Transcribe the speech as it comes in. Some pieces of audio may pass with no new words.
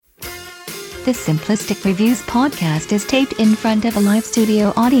The Simplistic Reviews podcast is taped in front of a live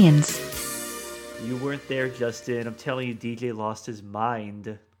studio audience. You weren't there, Justin. I'm telling you, DJ lost his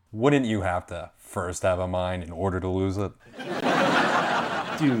mind. Wouldn't you have to first have a mind in order to lose it?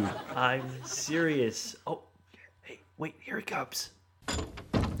 Dude, I'm serious. Oh, hey, wait, here he comes.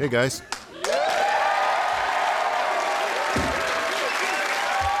 Hey, guys.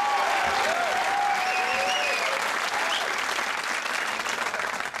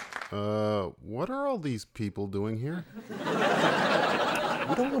 What are all these people doing here? We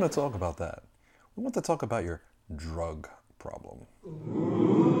don't want to talk about that. We want to talk about your drug problem.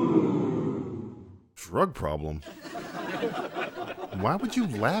 Drug problem? Why would you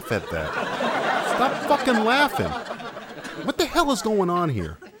laugh at that? Stop fucking laughing. What the hell is going on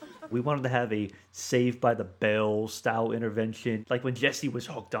here? We wanted to have a Saved by the Bell style intervention, like when Jesse was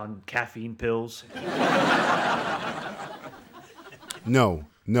hooked on caffeine pills.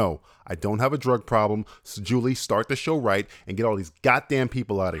 No, I don't have a drug problem. So Julie, start the show right and get all these goddamn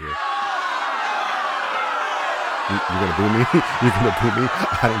people out of here. You're gonna boo me? You're gonna boo me?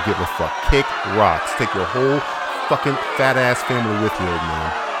 I don't give a fuck. Kick rocks. Take your whole fucking fat ass family with you, old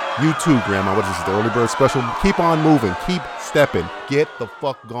man. You too, Grandma. What is this, the early bird special? Keep on moving. Keep stepping. Get the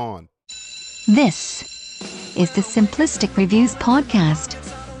fuck gone. This is the Simplistic Reviews podcast.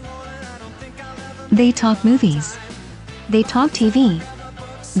 They talk movies. They talk TV.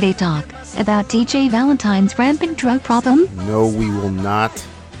 They talk about DJ Valentine's rampant drug problem. No, we will not.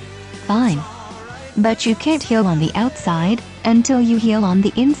 Fine. But you can't heal on the outside until you heal on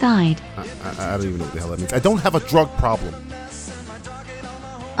the inside. I don't even know what the hell that means. I don't have a drug problem.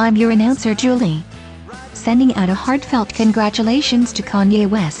 I'm your announcer, Julie. Sending out a heartfelt congratulations to Kanye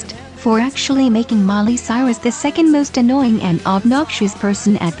West for actually making Miley Cyrus the second most annoying and obnoxious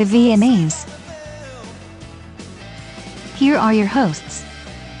person at the VMAs. Here are your hosts,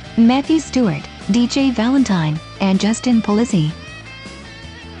 Matthew Stewart, DJ Valentine, and Justin Polizzi.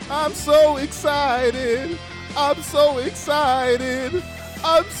 I'm so excited. I'm so excited.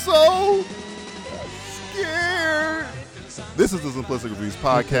 I'm so scared. This is the Simplistic Reviews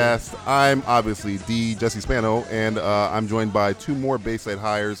podcast. I'm obviously D. Jesse Spano, and I'm joined by two more Bayside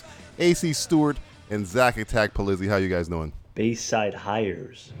hires, AC Stewart and Zach Attack Polizzi. How you guys doing? Bayside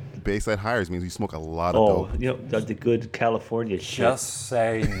Hires. Bayside hires means you smoke a lot of dope. You know, the good California shit. Just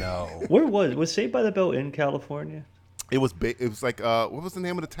say no. Where was Saved by the Bell in California? It was like what was the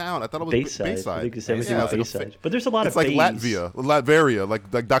name of the town? I thought it was Bayside. I think it's everything Yeah, about Bayside. But there's a lot it's of like bays. Latveria,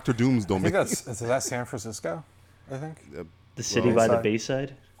 like Dr. Doom's I domain. think is that San Francisco? I think. The city by the Bayside.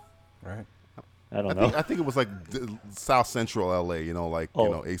 Bayside? Right. I don't know. I think it was like South Central LA, you know, like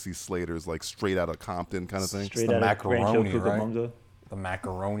AC Slater's like straight out of Compton kind of thing. Straight the out macaroni, of Rancho right? Cucamonga. The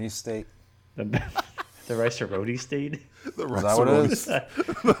macaroni state. The rice-a-roni state? The Is that what it is?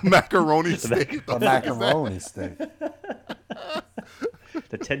 The macaroni state. The macaroni state.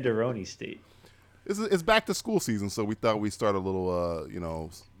 The tenderoni state. It's back to school season, so we thought we'd start a little,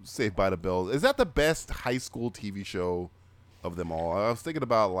 Saved by the Bell. Is that the best high school TV show of them all? I was thinking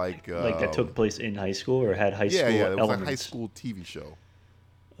about like that took place in high school or had high school it was elements? a high school TV show.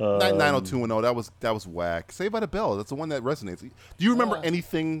 90210, that was whack. Saved by the Bell, that's the one that resonates. Do you remember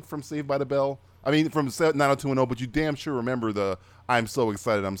anything from Saved by the Bell? I mean, from 90210, but you damn sure remember the "I'm so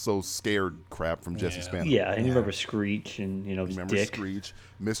excited, I'm so scared" crap from Jesse Spano. Yeah, and you remember Screech and his Remember dick. Screech,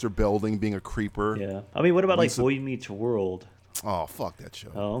 Mr. Belding being a creeper. Yeah, I mean, what about Lisa- like Boy Meets World? Oh, fuck that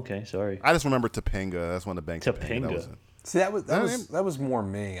show. Oh, okay, sorry. I just remember Topanga. That's one of the banks. Topanga. That was it. See, that was more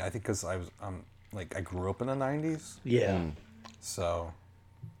me. I think because I was I grew up in the '90s, Yeah. so.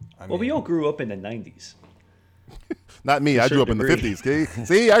 Well, we all grew up in the 90s. Not me. I grew up in the degree. 50s. Okay?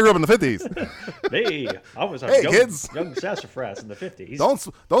 See, I grew up in the 50s. Hey, I was a Hey, young, kids. young sassafras in the 50s.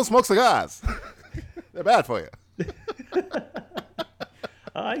 Don't smoke cigars. They're bad for you.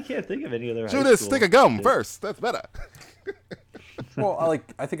 I can't think of any other Chew high this school stick of gum shit. first. That's better. Well,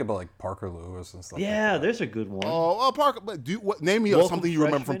 I think about like Parker Lewis and stuff. Yeah, like that. there's a good one. Oh, Parker. But name me Welcome something you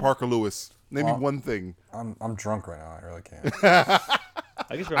remember from Freshman? Parker Lewis. Name me one thing. I'm drunk right now. I really can't.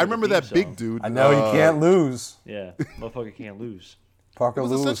 I remember the that theme big song. dude. I know you can't lose. Yeah, motherfucker can't lose. Parker It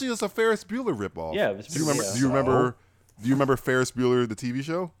was Lewis. essentially just a Ferris Bueller ripoff. Yeah, it was Do you remember? yeah. Do you remember? Do you remember Ferris Bueller, the TV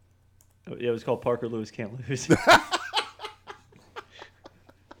show? Yeah, it was called Parker Lewis Can't Lose.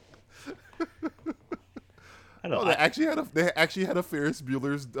 I don't know. They actually had a Ferris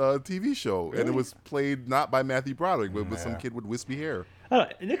Bueller's TV show, and it was played not by Matthew Broderick, but with some kid with wispy hair.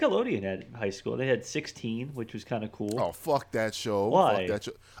 Nickelodeon had high school. They had 16, which was kind of cool. Oh, fuck that show! Why? Fuck that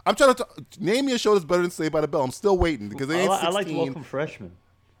show. I'm trying to name me a show that's better than Saved by the Bell. I'm still waiting because they ain't 16. I liked Welcome Freshman.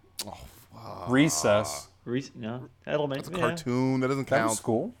 Recess. No, Elementary. Cartoon that doesn't That count. was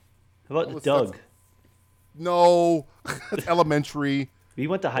cool. How about Doug? No, that's elementary. We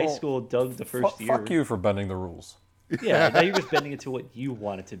went to high school, Doug, the first year. Fuck you for bending the rules. Yeah, now you're just bending it to what you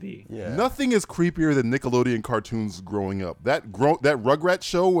want it to be. Yeah. Nothing is creepier than Nickelodeon cartoons growing up. That Rugrats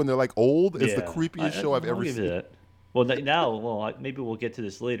show when they're like old is the creepiest show I've ever seen. That. Well, now, maybe we'll get to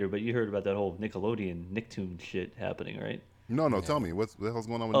this later, but you heard about that whole Nickelodeon Nicktoon shit happening, right? No, tell me. What the hell's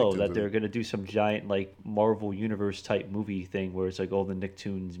going on with Oh, Nicktoons? that they're going to do some giant, like, Marvel Universe type movie thing where it's like all the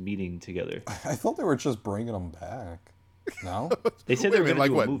Nicktoons meeting together. I thought they were just bringing them back. No? They said Wait they a were going to minute,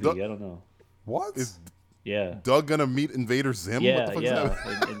 do a like movie. what? I don't know. What? Yeah. Doug gonna meet Invader Zim? Yeah, what the fuck yeah. is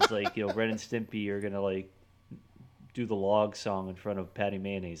that? And it's like, Ren and Stimpy are going to, like, do the log song in front of Patty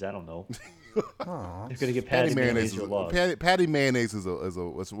Mayonnaise. I don't know. Oh, They're going to get Patty Mayonnaise to a log. Patty Mayonnaise is a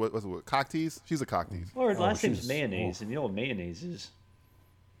what cock tease? She's a cock tease. Or her last name's she's- Mayonnaise, and you know what mayonnaise is.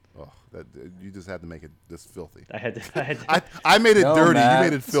 Oh, that you just had to make it this filthy. I had to I made it No, dirty. Matt, You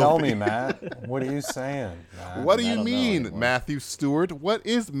made it filthy. Tell me, Matt. What are you saying? Matt? What do I you don't know mean, anymore. Matthew Stewart? What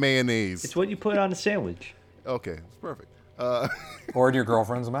is mayonnaise? It's what you put on a sandwich. Okay, it's perfect. Or in your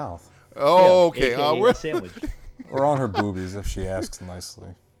girlfriend's mouth. Oh, okay. AKA We're a sandwich. Or on her boobies if she asks nicely.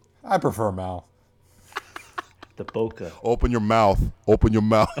 I prefer mouth. The boca. open your mouth. Open your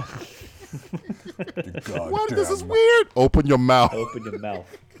mouth. God What? This is damn. weird. Open your mouth. Open your mouth.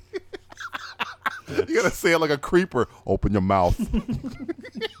 You gotta say it like a creeper. Open your mouth.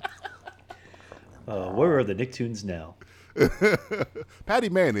 Where are the Nicktoons now? Patty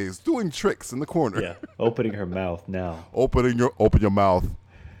Mayonnaise doing tricks in the corner. Yeah, opening her mouth now. Open your mouth.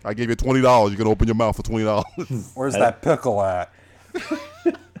 I gave you $20. You can open your mouth for $20. Where's that pickle at?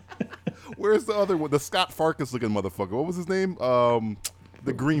 Where's the other one? The Scott Farkas looking motherfucker. What was his name?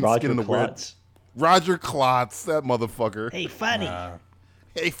 The green Roger skin in the weird. Klotz. Roger Klotz, that motherfucker. Hey, funny.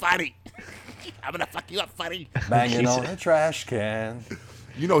 Hey, funny. I'm gonna fuck you up, funny. Banging on a trash can.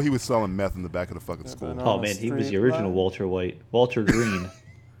 You know he was selling meth in the back of the fucking school. Oh man, he was the original Walter White. Walter Green.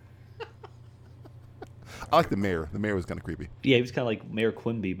 I like the mayor. The mayor was kind of creepy. Yeah, he was kind of like Mayor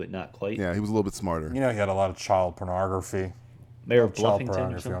Quimby, but not quite. Yeah, he was a little bit smarter. You know, he had a lot of child pornography. Mayor of Child Bluffington or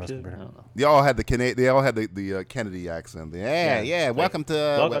pornography some on his shit. I computer. don't know. They all had the Kennedy accent. Yeah. Welcome to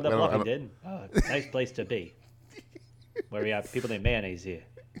Welcome to I don't- Bluffington. Nice place to be. Where we have people named Mayonnaise here.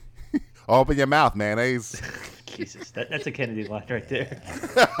 Open your mouth, mayonnaise. Jesus, that's a Kennedy line right there.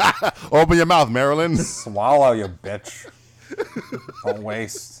 Open your mouth, Maryland. Swallow, you bitch. Don't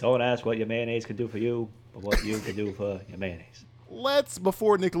waste. Don't ask what your mayonnaise can do for you, but what you can do for your mayonnaise. Let's,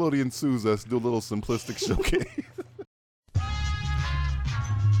 before Nickelodeon sues us, do a little simplistic showcase.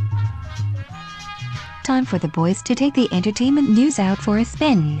 Time for the boys to take the entertainment news out for a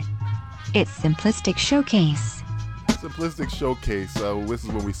spin. It's Simplistic Showcase. Simplistic showcase. This is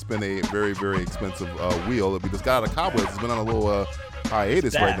when we spin a very, very expensive wheel. We just got out of cobwebs. It's been on a little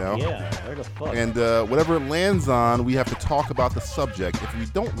hiatus right now. Yeah, where the fuck? And whatever it lands on, we have to talk about the subject. If we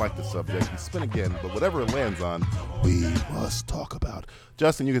don't like the subject, we spin again. But whatever it lands on, we must talk about.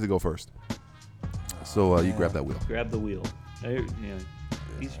 Justin, you get to go first. So you grab that wheel. Grab the wheel.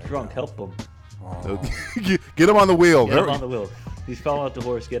 He's drunk. Help him. Get him on the wheel. Get him on the wheel. He's falling off the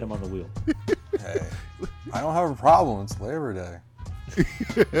horse. Get him on the wheel. Hey, I don't have a problem. It's Labor Day.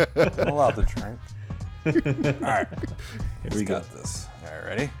 I'm allowed to drink. All right. Here we go. Got this. All right,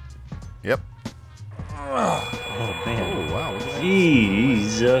 ready? Yep. Oh man. Oh, wow. Look at that.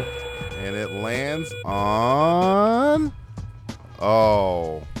 Jeez. And it lands on...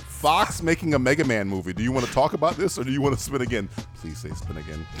 Oh. Fox making a Mega Man movie. Do you want to talk about this or do you want to spin again? Please say spin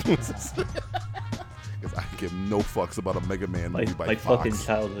again. Because I give no fucks about a Mega Man movie by My Fox. fucking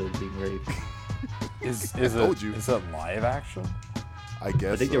childhood being raped. Is told it you. is it live action? I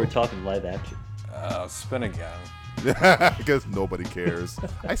guess I think they were talking live action. Spin again. Because nobody cares.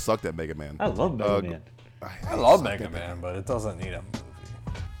 I sucked at Mega Man. I love Mega Man. I love Mega Man, but it doesn't need a movie.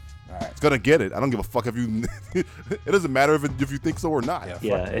 All right. It's gonna get it. I don't give a fuck if you. It doesn't matter if you think so or not. Yeah.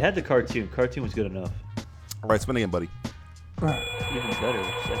 Yeah, it had the cartoon. Cartoon was good enough. All right, spin again, buddy. Even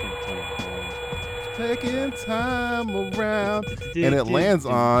better, second time. Taking time around, and it lands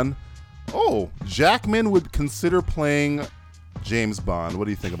on. Oh, Jackman would consider playing James Bond. What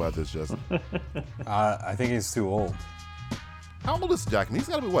do you think about this, Justin? I think he's too old. How old is Jackman? He's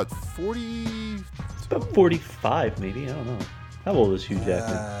got to be what, 40? About 45, maybe. I don't know. How old is Hugh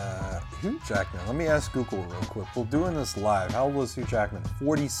Jackman? Hugh Jackman. Let me ask Google real quick. We're doing this live. How old is Hugh Jackman?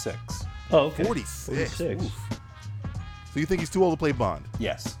 46. Oh, okay. 46. 46. Oof. So you think he's too old to play Bond?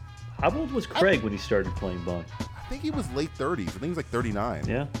 Yes. How old was Craig when he started playing Bond? I think he was late 30s. I think he was like 39.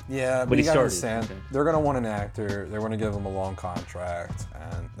 Yeah. Yeah, When but he you gotta started, understand, okay. they're gonna want an actor. They're gonna give him a long contract,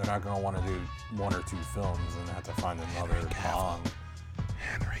 and they're not gonna want to do 1 or 2 films and have to find another Bond.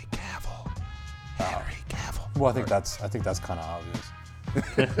 Henry Cavill. Well, I think that's kind of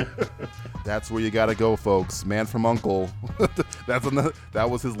obvious. That's where you gotta go, folks. Man from Uncle. That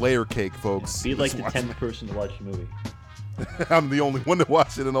was his layer cake, folks. Be like the Just 10th person to watch the movie. I'm the only one to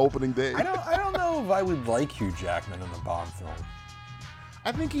watch it on opening day. I don't know if I would like Hugh Jackman in the Bond film.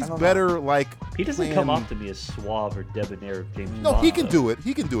 I think he's I don't better like. He doesn't playing- come off to me as suave or debonair James No, Bond. he can do it.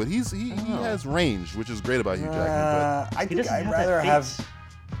 He can do it. He has range, which is great about Hugh Jackman. I He think doesn't I'd have rather that have. face.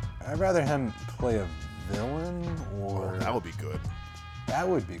 I'd rather him play a villain, or That would be good. that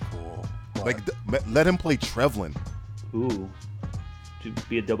would be cool. But Like, let him play Trevlin, Ooh. To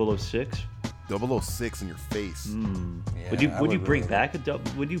be a 006? 006 in your face. yeah, Would you I bring really- back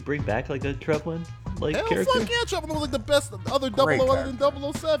would you bring back like a Trevlin like Hell, character? fuck yeah, Trevlin was like the best other Great 00 other than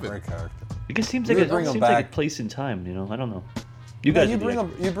character. 007. Great character. It just seems You like would bring him seems like a back- place in time, you know. I don't know. You guys are the bring him.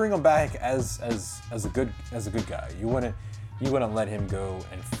 experts. You bring him back as a good guy. You wouldn't let him go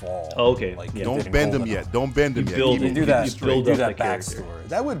and fall. Oh, okay. Like, Yeah. you Don't didn't bend hold him it yet. up. Don't bend him You yet. build Keep You him. do You that. build You do up that the character. backstory.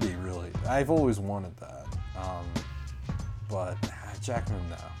 That would be really. I've always wanted that. But Jackman,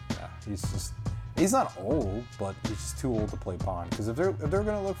 no. He's not old, but he's just too old to play Bond. Because if they're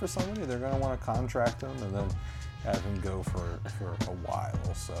gonna look for somebody, they're gonna want to contract him and then have him go for a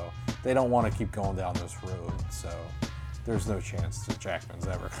while. So they don't want to keep going down this road. So there's no chance that Jackman's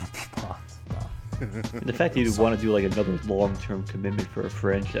ever gonna be Bond. No. And the fact that you'd want to do like another long-term commitment for a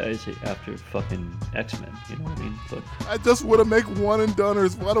franchise after fucking X-Men, you know what I mean? But I just want to make one and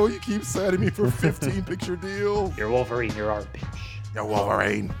doneers. Why don't you keep signing me for 15 picture deals? you're Wolverine, you're our bitch. Yo,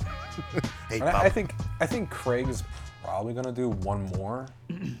 Wolverine. Hey, And Pop. I think Craig is probably gonna do one more.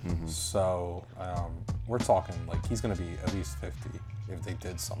 So we're talking like he's gonna be at least 50 if they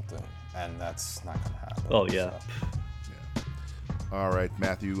did something, and that's not gonna happen. Oh yeah. So. All right,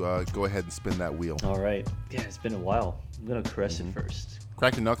 Matthew, go ahead and spin that wheel. All right. Yeah, it's been a while. I'm gonna caress it first.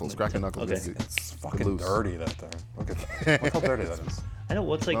 Crack your knuckles. Crack your knuckles. Okay. It's- It's fucking loose. dirty, that thing. Look at that. Look how dirty that is. I know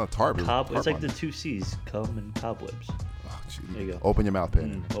what's like Oh, tarp. It's Tarp like on the it. 2 C's, cum and cobwebs. Oh, gee. There you go. Open your mouth,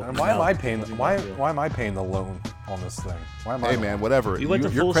 Penny. Open And your why am mouth, I paying? open your Why mouth, Will. am I paying the loan on this thing? Why am I? Hey, the man, loan? whatever. You went to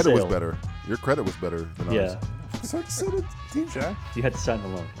your full credit was sale. better. Your credit was better than ours. Yeah, So did DJ. you had to sign the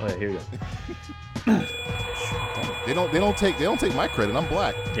loan. Oh yeah, here you go. They don't take my credit. I'm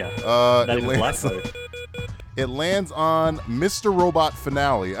black. Yeah. It Not even black lands, card. it lands on Mr. Robot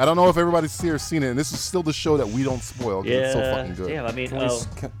finale. I don't know if everybody's here seen it, and this is still the show that we don't spoil because Yeah. it's so fucking good. Damn. I mean,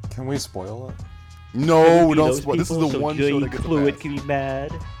 Can we spoil it? No, we be don't those spoil. This is people, the so one Jay show that gets a Cluett pass. can be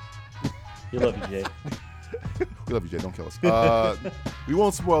mad. You love you, Jay. We love you, Jay. Don't kill us. We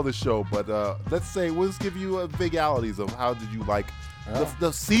won't spoil this show, but let's say we'll just give you vagalities of how did you like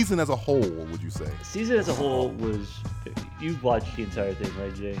the season as a whole. Would you say? Season as a whole was. You've watched the entire thing,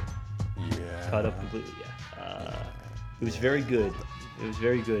 right, Jay? Yeah. Caught up completely. Yeah. It was very good. It was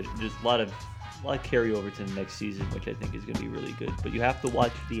very good. There's a lot of carryover to the next season, which I think is going to be really good. But you have to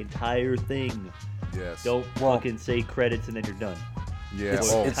watch the entire thing. Yes. Don't Well- fucking say credits and then you're done. Yeah.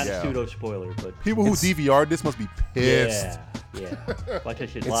 It's- Oh, it's- Kind of yeah. pseudo spoiler, but People who it's- DVR'd this must be pissed. yeah. Watch that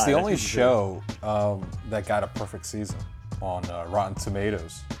shit It's live. the That's only what you do. show that got a perfect season on Rotten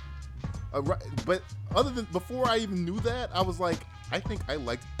Tomatoes. Right, but other than before I even knew that, I was like, I think I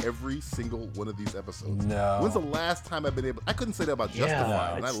liked every single one of these episodes. No. When's the last time I've been able? I couldn't say that about Yeah,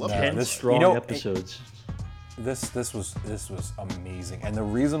 Justified, and I it's love 10 it. this- strong you know, episodes. This was amazing, and the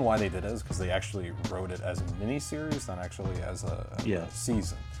reason why they did it is because they actually wrote it as a miniseries, not actually as a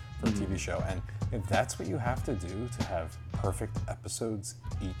season for a TV show. And if that's what you have to do to have perfect episodes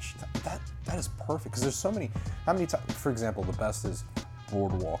each time, that is perfect. Because there's so many. How many times? For example, the best is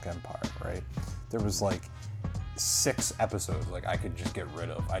Boardwalk Empire, right? There was like 6 episodes like I could just get rid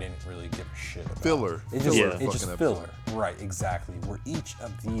of. I didn't really give a shit about. Filler. It just, Filler it just fucking filler. Right, exactly. Where each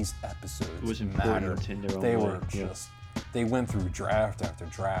of these episodes was mattered. important in their own They way, were yeah. just they went through draft after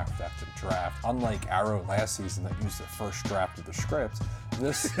draft after draft. Unlike Arrow last season that used their first draft of the script,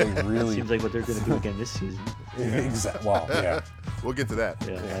 this they really Seems like what they're going to do again this season. exactly. Well, yeah. We'll get to that.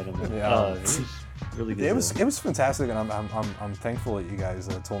 Yeah, I don't know. Yeah. It was really good. It was fantastic, and I'm thankful that you guys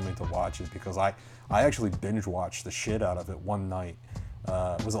told me to watch it because I actually binge watched the shit out of it one night.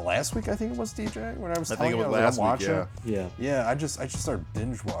 Was it last week? I think it was DJ when I was I telling think it you was I was last week, watching. Yeah. Yeah, I just started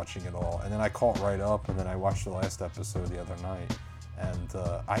binge watching it all, and then I caught right up, and then I watched the last episode the other night,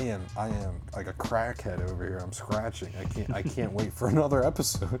 and I am like a crackhead over here. I'm scratching. I can't wait for another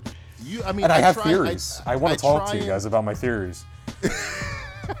episode. I mean, And I have try- theories. I want to talk try to you guys about my theories.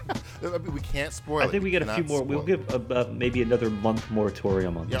 I mean, we can't spoil it. I think we get a few cannot more. We'll spoil it. give maybe another month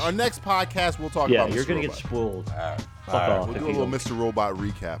moratorium on Yeah, this. our next podcast we'll talk Yeah, about. you're Mr. gonna get Robot. spoiled. All fuck off. We'll do a little Mr. Robot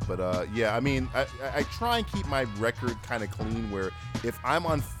recap, but yeah, I mean, I try and keep my record kind of clean. Where if I'm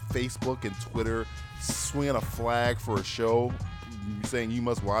on Facebook and Twitter swinging a flag for a show, saying you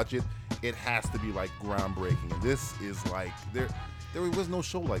must watch it, it has to be like groundbreaking. And this is like there was no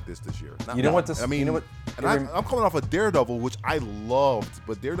show like this year. You know what? This, I mean, you know what? And I'm coming off of Daredevil, which I loved,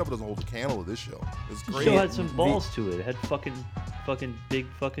 but Daredevil doesn't hold a candle to this show. It's great. The show had some balls to it. It had fucking big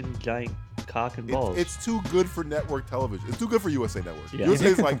fucking giant cock and balls. It's too good for network television. It's too good for USA Network. Yeah.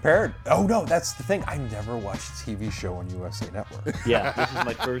 USA's like compared. Oh no, that's the thing. I never watched a TV show on USA Network. Yeah, this is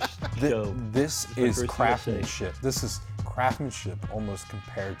my first show. This is craftsmanship. This is craftsmanship almost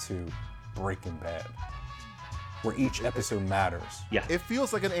compared to Breaking Bad, where each episode matters. Yeah. It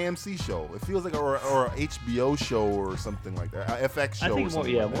feels like an AMC show. It feels like or an HBO show or something like that. FX show. I think or more,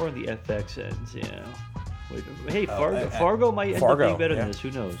 something like more that. on the FX ends. Yeah. Wait, hey, Fargo might end up being better than this. Who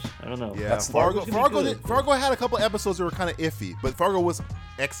knows? I don't know. Yeah, Fargo had a couple episodes that were kind of iffy, but Fargo was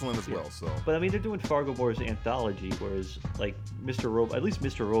excellent as well. So, but I mean, they're doing Fargo more as an anthology, whereas like Mr. Robot, at least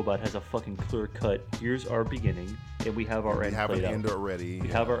Mr. Robot has a fucking clear cut. Here's our beginning, and we have our end. We have an out. end already. We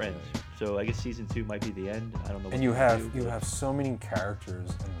have our end. So I guess season 2 might be the end. I don't know. And you have so many characters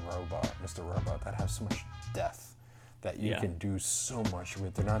in Mr. Robot, that have so much depth that you can do so much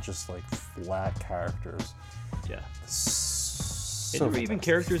with. They're not just like flat characters. Yeah. So and there were even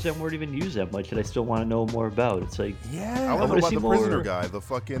characters that weren't even used that much that I still want to know more about. It's like, I want to know about the prisoner guy, the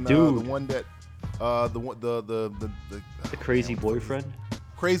fucking the one that the crazy boyfriend.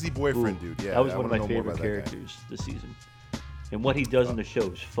 Crazy boyfriend dude. Yeah, that was one of my favorite characters this season. And what he does in the show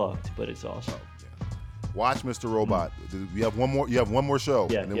is fucked, but it's awesome. Watch Mr. Robot. You have one more. You have one more show.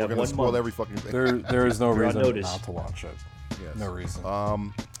 Yeah, and then we're gonna spoil every fucking thing. There is no reason not to watch it. Yes. No reason.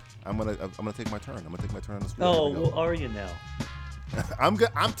 I'm gonna take my turn. I'm gonna take my turn on the screen. Oh, well, are you now? I'm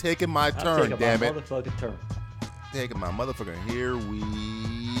taking my turn. Damn it! Motherfucking turn. Taking my motherfucking. Here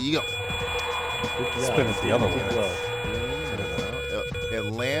we go. Spin it the other way.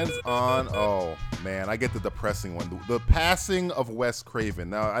 It lands on. Oh man, I get the depressing one. The passing of Wes Craven.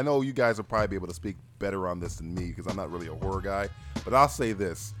 Now I know you guys will probably be able to speak better on this than me because I'm not really a horror guy. But I'll say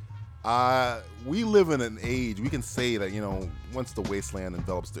this: we live in an age. We can say that once the wasteland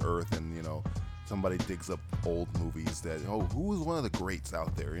envelops the earth, and somebody digs up old movies that who is one of the greats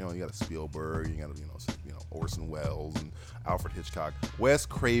out there? You got a Spielberg, you got Orson Welles and Alfred Hitchcock. Wes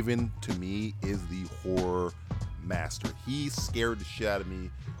Craven to me is the horror master. He scared the shit out of me.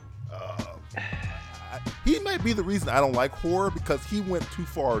 He might be the reason I don't like horror because he went too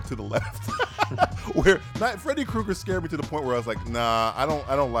far to the left. Where Freddy Krueger scared me to the point where I was like, nah, I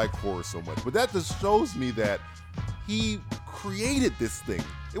don't like horror so much. But that just shows me that he created this thing.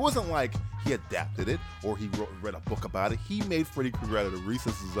 It wasn't like he adapted it or he read a book about it. He made Freddy Krueger out of the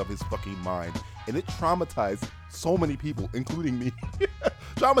recesses of his fucking mind, and it traumatized so many people, including me.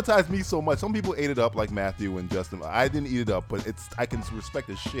 Traumatized me so much. Some people ate it up, like Matthew and Justin. I didn't eat it up, but I can respect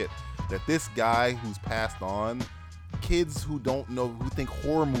the shit that this guy who's passed on. Kids who don't know, who think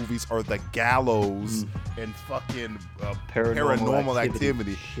horror movies are the gallows and fucking paranormal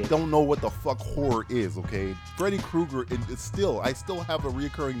activity don't know what the fuck horror is, okay? Freddy Krueger, I still have a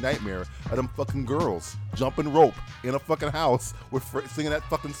reoccurring nightmare of them fucking girls jumping rope in a fucking house with singing that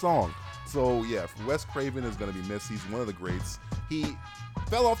fucking song. So yeah, Wes Craven is going to be missed. He's one of the greats. He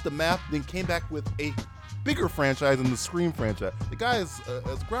fell off the map, then came back with a bigger franchise than the Scream franchise. The guy is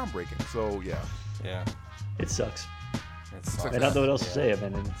groundbreaking. So yeah. Yeah. It sucks. I don't know what else to say. I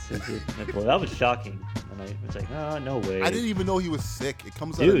mean, that was shocking. And I was like, oh, no way. I didn't even know he was sick. It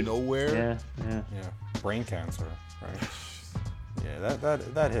comes out of nowhere. Yeah. Brain cancer, right? Yeah,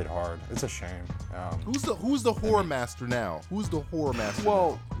 that hit hard. It's a shame. Who's the horror master now? Who's the horror master?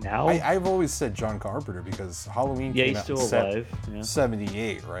 Well, now I've always said John Carpenter because Halloween came out he's still alive.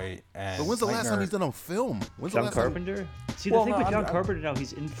 78, right? And but when's the last time he's done a film? John Carpenter? See, the thing with John Carpenter now,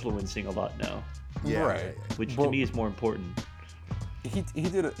 he's influencing a lot now. Yeah, right. Which to me is more important. He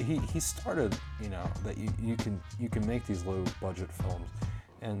started, that you can make these low budget films,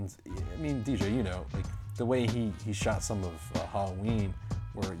 and I mean, DJ, like the way he shot some of Halloween,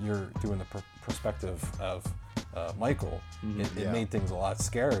 where you're doing the perspective of Michael, it made things a lot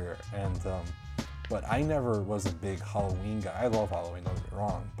scarier. And but I never was a big Halloween guy. I love Halloween, don't get me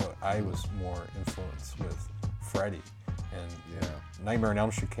wrong, but I was more influenced with Freddy. And Nightmare on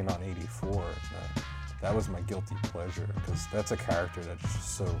Elm Street came out in '84. That was my guilty pleasure because that's a character that's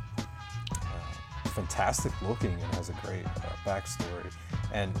just so fantastic looking and has a great backstory.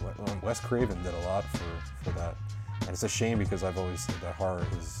 And Wes Craven did a lot for that. And it's a shame because I've always said that horror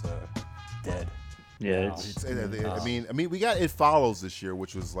is dead. Yeah, I mean, we got It Follows this year,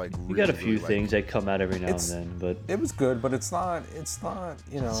 which was like we got a few things that come out every now and then, but it was good, but it's not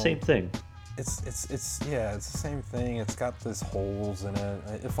same thing. It's the same thing. It's got this holes in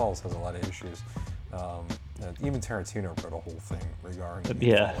it. It Follows has a lot of issues. Even Tarantino wrote a whole thing regarding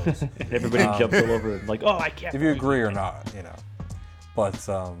It Follows. Everybody jumped all over it, like, oh, I can't. If you agree or not, but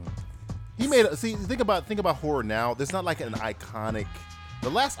he made think about horror now. There's not like an iconic. The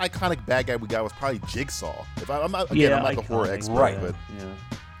last iconic bad guy we got was probably Jigsaw. I'm not the horror expert, right? But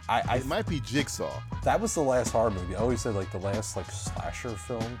it might be Jigsaw. That was the last horror movie. I always said like the last like slasher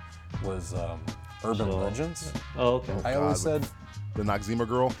film was Urban Legends. Oh, okay. I always said the Noxzema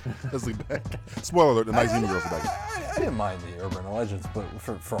girl. Spoiler alert: the Noxzema girl's back. I didn't mind the Urban Legends, but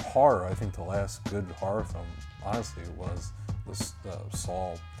for horror, I think the last good horror film, honestly, was the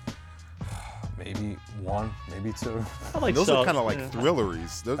Saw. Maybe one, maybe two. I like those Saw, are kind of like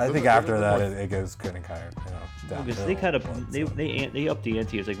thrilleries. I think after that it goes kind of downhill. Because they kind of they upped the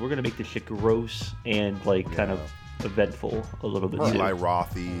ante. It's like we're gonna make this shit gross and like kind of eventful a little bit too. Eli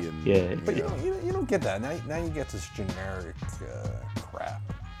Rothy and but you don't get that now. You get this generic crap.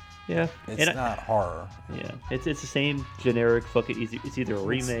 Yeah, it's not horror. Yeah, it's the same generic fucking. It's either a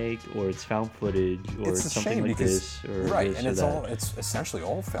remake or it's found footage or it's something like this or right, this and or it's essentially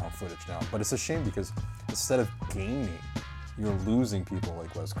all found footage now. But it's a shame because instead of gaining, you're losing people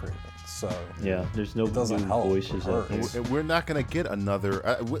like Wes Craven. So yeah, there's no new voices out there. We're not gonna get another.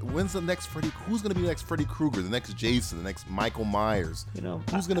 When's the next Freddy? Who's gonna be the next Freddy Krueger? The next Jason? The next Michael Myers?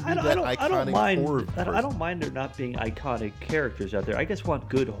 Who's gonna be that iconic horror person? I don't mind there not being iconic characters out there. I just want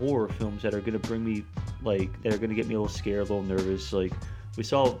good horror films that are gonna bring me that are gonna get me a little scared, a little nervous. Like we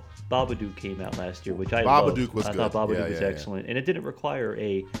saw Babadook came out last year, which I loved. I thought Babadook was excellent, and it didn't require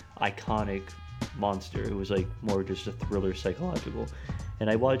a iconic monster. It was like more just a thriller, psychological. And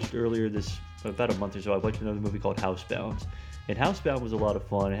I watched earlier about a month or so, I watched another movie called Housebound. And Housebound was a lot of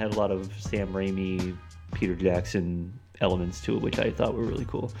fun. It had a lot of Sam Raimi, Peter Jackson elements to it, which I thought were really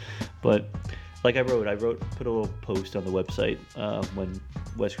cool. But like put a little post on the website when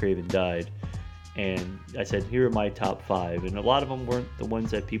Wes Craven died. And I said, here are my top 5. And a lot of them weren't the ones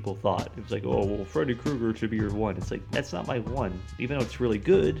that people thought. It was like, oh, well, Freddy Krueger should be your one. It's like, that's not my one. Even though it's really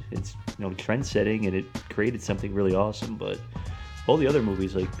good, it's trend setting and it created something really awesome. But all the other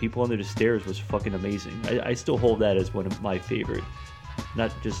movies, like People Under the Stairs was fucking amazing. I still hold that as one of my favorite,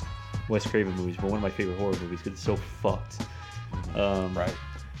 not just Wes Craven movies, but one of my favorite horror movies because it's so fucked. Right.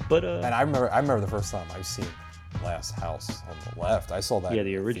 But and I remember the first time I've seen Last House on the Left. I saw that. Yeah,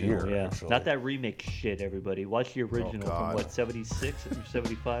 the original. Theater, actually. Not that remake shit. Everybody, watch the original from what 76 or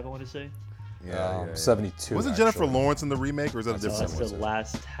 75. I want to say. Yeah, 72. Wasn't Jennifer Lawrence in the remake, or is that a different one? That's the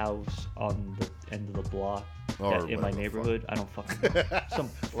Last House on the end of the block in my neighborhood. I don't fucking know. Some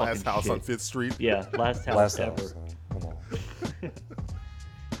Last House shit. on 5th Street. Yeah, Last House ever. House.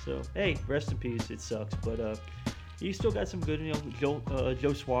 So hey, rest in peace. It sucks, but you still got some good. Joe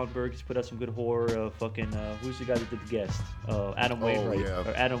Swanberg's put out some good horror. Who's the guy that did The Guest? Adam Wainwright. Yeah.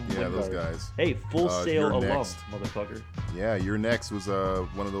 Or Adam Yeah, Wingard. those guys. Hey, Full Sail alum, Next. motherfucker. Yeah, Your Next was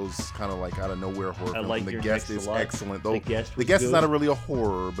one of those kind of like out of nowhere horror films. like The Your Guest Next is a lot. excellent. The Guest was is good. not really a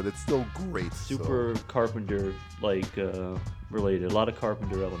horror, but it's still great. Super Carpenter related. A lot of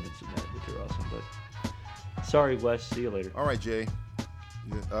Carpenter elements in that, which are awesome. But sorry, Wes. See you later. All right, Jay.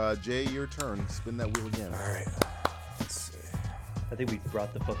 Jay, your turn. Spin that wheel again. All right. Let's see. I think we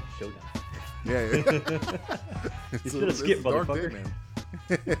brought the fucking show down. Yeah. You should have skipped, motherfucker. Day,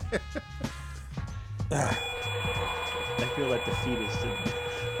 I feel like defeatist.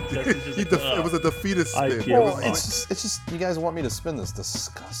 It was a defeatist spin. Well, it's just you guys want me to spin this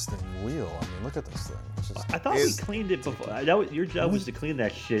disgusting wheel. I mean, look at this thing. It's just, I thought we cleaned it before. Your job was to clean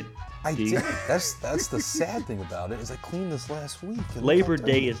that shit. I did. That's the sad thing about it is I cleaned this last week. Labor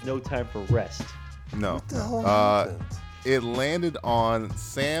Day is no time for rest. No. What the hell happened? It landed on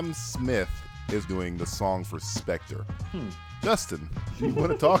Sam Smith is doing the song for Spectre. Justin, do you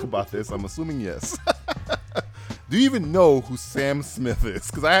want to talk about this? I'm assuming yes. Do you even know who Sam Smith is?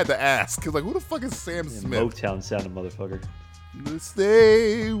 Because I had to ask. Because like, who the fuck is Sam Smith? Motown sounding motherfucker.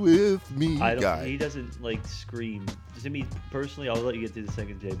 Stay with me, guy. He doesn't like scream. To me personally, I'll let you get to the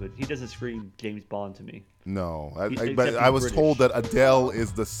second, Jay, but he doesn't scream James Bond to me. No, Except but I was British. told that Adele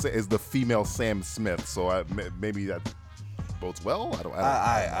is the female Sam Smith, so maybe that bodes well.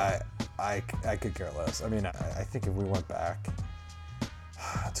 I could care less. I mean, I think if we went back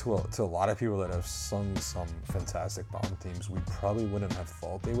to a lot of people that have sung some fantastic Bond themes, we probably wouldn't have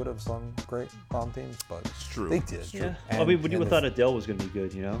thought they would have sung great Bond themes, but It's true. they did. Yeah. And, I mean, would you have thought Adele was going to be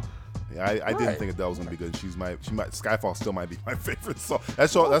good, you know? Yeah, I didn't think Adele was gonna be good. Skyfall still might be my favorite song. That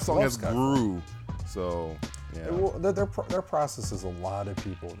song has Skyfall. grew So, yeah. Well, their process is a lot of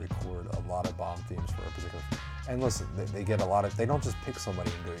people record a lot of Bond themes for a particular. And listen, they get a lot of. They don't just pick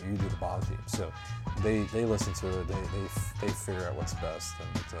somebody and go, "You do the Bond theme." So they listen to it. They figure out what's best,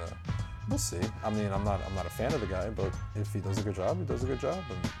 and we'll see. I mean, I'm not a fan of the guy, but if he does a good job, he does a good job,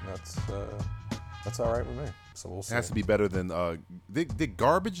 and that's all right with me. So we'll see. It has to be better than. Did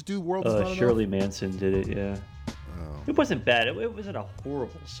Garbage do World Is Not Enough? Shirley Manson did it. Yeah. Oh. It wasn't bad. It wasn't a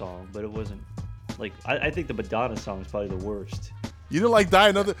horrible song, but it wasn't like I think the Madonna song is probably the worst. You don't like Die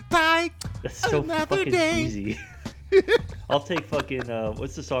Another Day? That's so fucking easy. I'll take fucking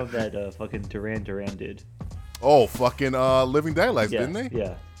what's the song that fucking Duran Duran did? Oh, fucking Living Daylights, yeah, didn't they?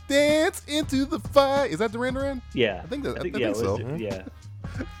 Yeah. Dance into the fire. Is that Duran Duran? Yeah. I think so. Yeah.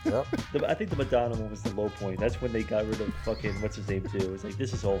 Yep. I think the Madonna one was the low point. That's when they got rid of fucking what's his name too. It was like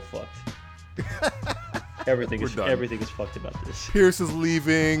this is all fucked. Everything is fucked about this. Pierce is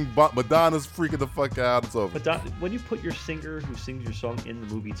leaving. Madonna's freaking the fuck out. It's over. When you put your singer who sings your song in the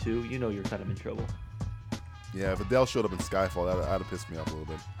movie too, you know you're kind of in trouble. Yeah, if Adele showed up in Skyfall, that'd have pissed me off a little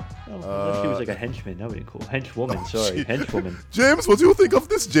bit. Unless she was like a henchman, that would be cool. Henchwoman, sorry, henchwoman. James, what do you think of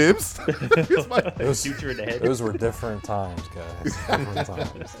this, James? Future in the head. Those were different times, guys. Different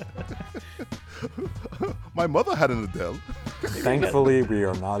times. My mother had an Adele. Thankfully, we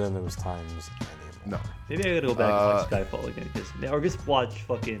are not in those times anymore. No. Maybe I gotta go back and watch Skyfall again, or just watch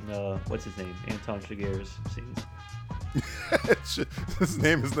fucking what's his name, Anton Chigurh's scenes. His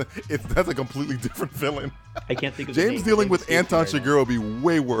name is that's a completely different villain. I can't think of James dealing with Anton Chigurh would be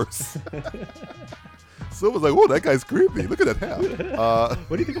way worse. So it was like, whoa, that guy's creepy. Look at that hat.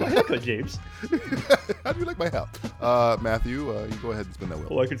 What do you think of my haircut, James? How do you like my hat? Matthew, you go ahead and spin that wheel.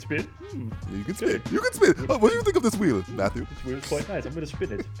 Oh, I can spin? You can spin. You can spin. What do you think of this wheel, Matthew? This wheel is quite nice. I'm going to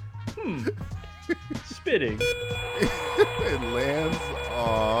spin it. Spinning. It lands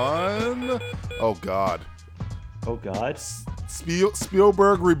on... Oh, God. Oh, God.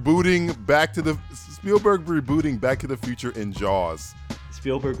 Spielberg rebooting Back to the Future in Jaws.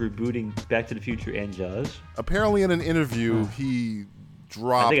 Spielberg rebooting Back to the Future and Jaws. Apparently, in an interview, he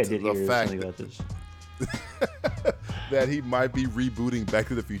dropped the fact about this. that he might be rebooting Back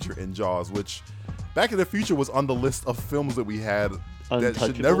to the Future and Jaws, which Back to the Future was on the list of films that we had that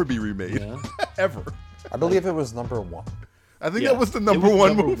should never be remade, ever. I believe it was number 1. I think that was the number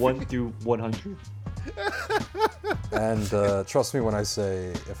one movie. 1 through 100. And trust me when I say,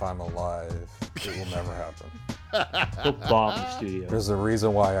 if I'm alive, it will never happen. He'll bomb the studio. There's a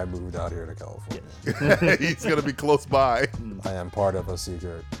reason why I moved out here to California. He's going to be close by. I am part of a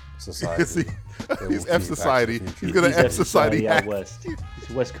secret society. He's F Society. He's going to F Society out west. He's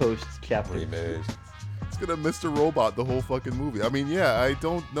West Coast chapter. Remade. He's going to Mr. Robot the whole fucking movie. I mean, yeah, I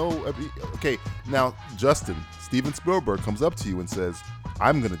don't know. Okay, now, Justin, Steven Spielberg comes up to you and says,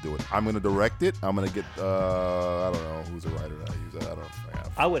 I'm going to do it. I'm going to direct it. I'm going to get, I don't know who's a writer that I use. I don't know.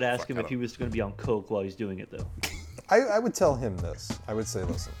 I would ask him if he was going to be on coke while he's doing it, though. I would tell him this. I would say,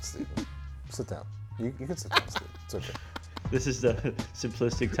 listen, Steven, sit down. You can sit down, Steven. It's okay. This is the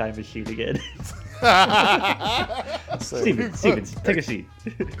simplistic time machine again. Steven, take a seat.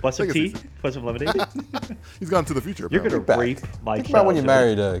 Want some tea? Want some lemonade? He's gone to the future. You're going to rape my child. Think about when you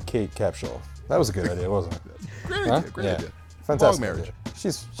married Kate Capshaw. That was a good idea, wasn't it? Great idea. Fantastic marriage. Idea.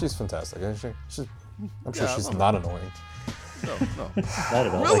 She's fantastic, isn't she? I'm sure she's not annoying. No. Not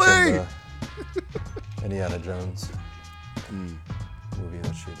at all. Really? Like in, Indiana Jones movie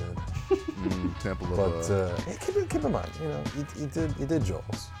that she did. Temple of. But keep in mind, you know, he did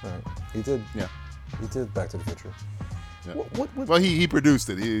Jaws, right? He did Back to the Future. Yeah. What? Well, he produced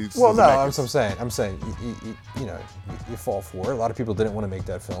it. I'm saying, you know, you fall for it. A lot of people didn't want to make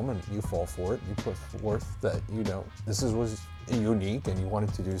that film, and you fall for it. You put forth that, you know, was unique, and you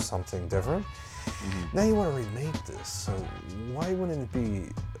wanted to do something different. Mm-hmm. Now you want to remake this, so why wouldn't it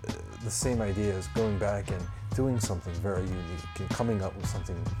be the same idea as going back and doing something very unique and coming up with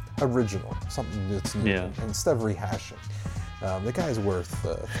something original, something that's new, instead of rehashing? The guy's worth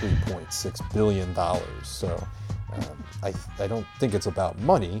 $3.6 billion, so I don't think it's about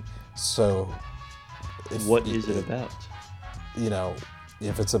money. So what is it about? You know,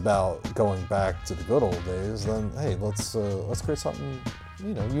 if it's about going back to the good old days, then hey, let's create something,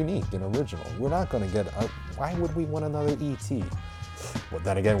 you know, unique and original. We're not going to get. Why would we want another E.T.? Well,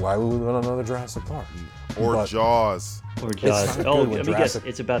 then again, why would we want another Jurassic Park? Or Jaws. Or Jaws. Oh, let me guess.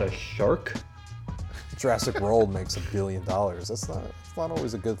 It's about a shark. Jurassic World makes $1 billion. That's not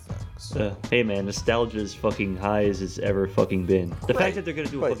always a good thing. So. Hey man, nostalgia's fucking high as it's ever fucking been. The fact that they're gonna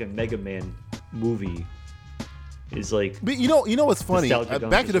do a fucking Mega Man movie is like. But you know what's funny?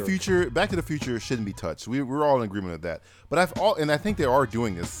 Back to the Future shouldn't be touched. We're all in agreement with that. But I think they are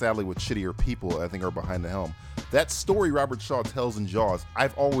doing this. Sadly, with shittier people, I think are behind the helm. That story Robert Shaw tells in Jaws,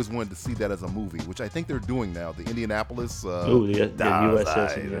 I've always wanted to see that as a movie, which I think they're doing now. The Indianapolis. The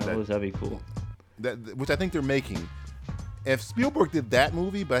USS Indianapolis, that'd be cool. Which I think they're making. If Spielberg did that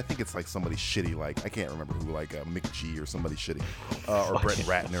movie, but I think it's like somebody shitty, like I can't remember who, like Mick G or somebody shitty, or Brett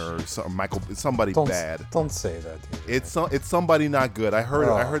Ratner or somebody bad. Don't say that. Dude. It's somebody not good. I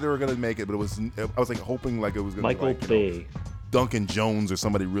heard they were gonna make it, but I was like hoping like it was gonna Michael be like, Duncan Jones or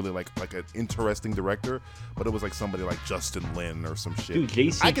somebody really like an interesting director, but it was like somebody like Justin Lin or some shit. Dude,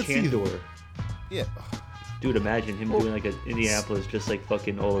 J.C. Candor. Yeah. Dude, imagine him doing like an Indianapolis, just like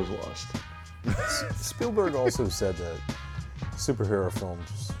fucking All Is Lost. Spielberg also said that superhero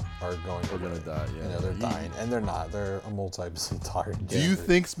films are going to die. Yeah, they're dying, and they're not. They're a multi-billion-dollar. Do you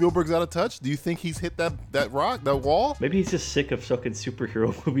think Spielberg's out of touch? Do you think he's hit that wall? Maybe he's just sick of fucking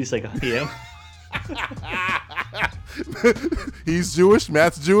superhero movies like I am. He's Jewish.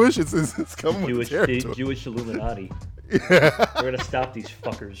 Matt's Jewish. It's coming with the territory. Jewish Illuminati. Yeah. We're gonna stop these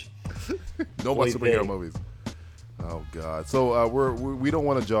fuckers. No more superhero movies. Oh God! So we don't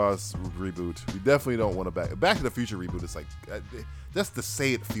want a Jaws reboot. We definitely don't want a Back to the Future reboot. It's like just to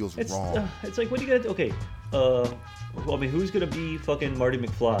say it feels wrong. It's like, what are you gonna do? Okay, well, I mean, who's gonna be fucking Marty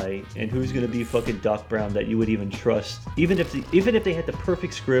McFly, and who's gonna be fucking Doc Brown that you would even trust? Even if they had the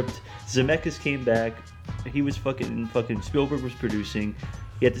perfect script, Zemeckis came back, he was fucking Spielberg was producing.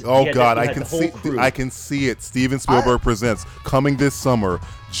 I can see it. Steven Spielberg presents coming this summer.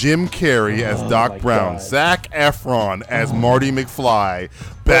 Jim Carrey as Doc Brown, God. Zac Efron as Marty McFly,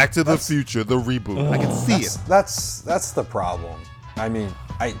 Back to the Future, the reboot. I can see it. That's the problem. I mean,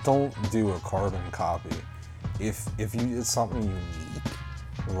 I don't do a carbon copy. If you did something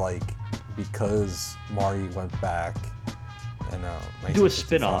unique, like because Marty went back and do a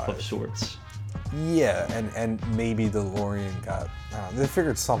spin-off of sorts. Yeah, and maybe DeLorean they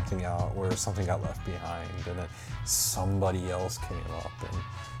figured something out where something got left behind, and then somebody else came up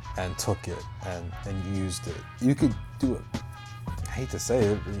and took it and used it. You could do it. I hate to say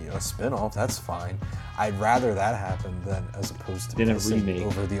it, a spin-off, that's fine. I'd rather that happen than as opposed to pissing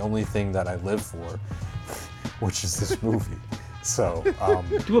over the only thing that I live for, which is this movie. So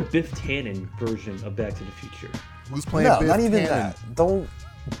do a Biff Tannen version of Back to the Future. Who's playing Biff Tannen? No, not even that.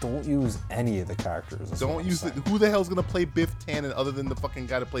 Don't use any of the characters. Don't use it. Who the hell's gonna play Biff Tannen other than the fucking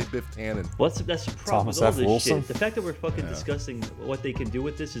guy to play Biff Tannen? That's the problem with all this shit. The fact that we're fucking discussing what they can do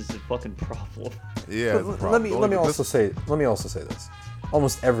with this is a fucking problem. Yeah. Let me also say this.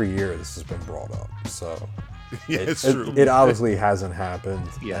 Almost every year this has been brought up. So yeah, it's true. It obviously hasn't happened,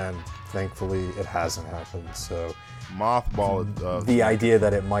 and thankfully it hasn't happened. So mothball. The idea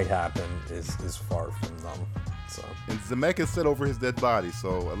that it might happen is far from them. So. And Zemeckis said over his dead body,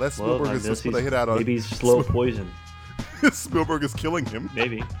 so unless Spielberg is just put a hit out on maybe he's slow poison. Spielberg is killing him.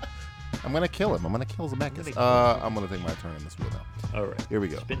 Maybe. I'm gonna kill him. I'm gonna kill Zemeckis. I'm gonna take my turn on this wheel now. All right. Here we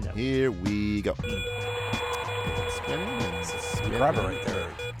go. Here we go. Spinning. Grab it right there.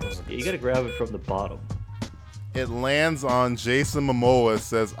 Yeah, you gotta grab it from the bottom. It lands on Jason Momoa.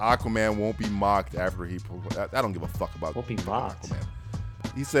 Says Aquaman won't be mocked after he. I don't give a fuck about. Won't be mocked. Aquaman.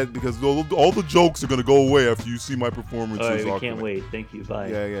 He said because all the jokes are gonna go away after you see my performance. All right, we can't wait. Thank you. Bye.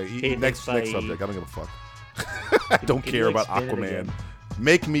 Yeah. Next subject. I don't give a fuck. I don't care about Aquaman.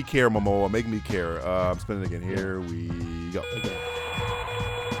 Make me care, Momoa. Make me care. I'm spinning again. Here we go. Okay.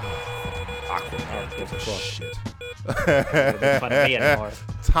 Aquaman. Shit.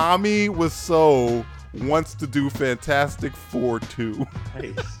 Tommy Wiseau wants to do Fantastic Four 2.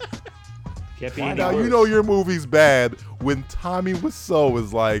 Nice. Can't be now you know your movie's bad when Tommy Wiseau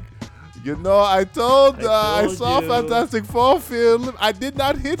is like, I saw you. Fantastic Four film. I did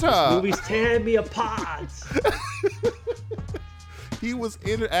not hit her. This movie's tearing me apart. He was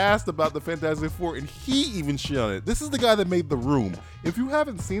asked about the Fantastic Four, and he even shit on it. This is the guy that made The Room. If you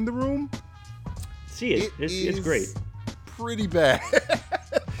haven't seen The Room, see it. It's great. Pretty bad.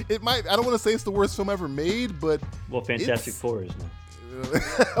 It might. I don't want to say it's the worst film ever made, but Fantastic Four is now.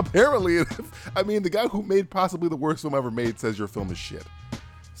 Apparently, I mean, the guy who made possibly the worst film ever made says your film is shit.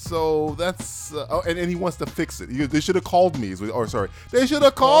 So that's and he wants to fix it. They should have called me. They should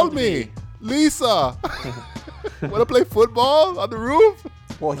have called me. Lisa, want to play football on the roof?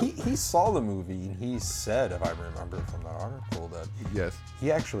 Well, he saw the movie and he said, if I remember from that article, that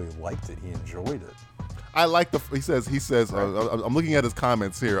he actually liked it. He enjoyed it. I like he says. I'm looking at his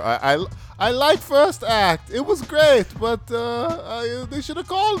comments here. I like first act. It was great, but they should have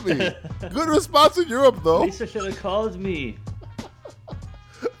called me. Good response in Europe, though. Lisa should have called me.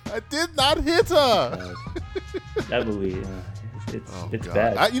 I did not hit her. That movie, it's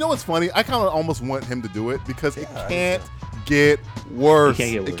bad. You know what's funny? I kind of almost want him to do it because it can't get worse. It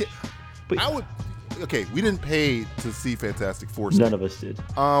can't get worse. But I would. Okay, we didn't pay to see Fantastic Four. None of us did.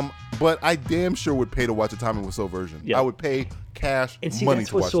 But I damn sure would pay to watch a Tommy Wiseau version. Yeah. I would pay cash money to watch that. And see,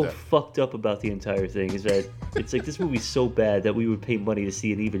 that's what's so fucked up about the entire thing is that it's like this movie's so bad that we would pay money to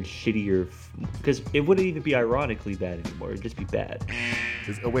see an even shittier. Because it wouldn't even be ironically bad anymore. It'd just be bad.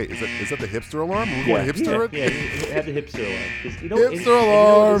 Is that the hipster alarm? Are we going hipster? Yeah, you have the hipster alarm. Hipster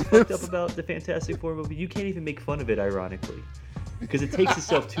alarm. What's fucked up about the Fantastic Four movie? You can't even make fun of it ironically. Because it takes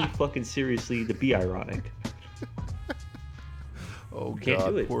itself too fucking seriously to be ironic. Oh, can't God.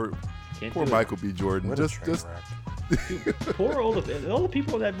 Do it. Poor Michael B. Jordan. Just dude, poor all the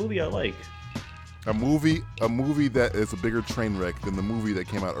people in that movie I like. A movie that is a bigger train wreck than the movie that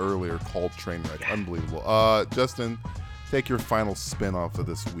came out earlier called Trainwreck. Unbelievable. Justin, take your final spin off of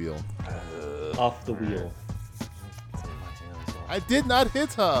this wheel. Off the wheel. I did not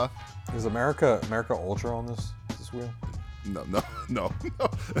hit her. Is America Ultra on this wheel? No. I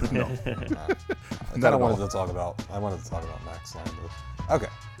wanted to talk about Max Landis. Okay.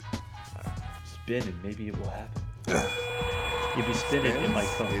 Spin and maybe it will happen. If you spin it might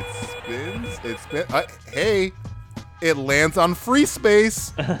come. It spins. Hey, it lands on free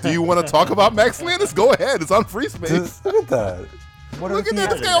space. Do you want to talk about Max Landis? Go ahead. It's on free space. Look at that. Look at that.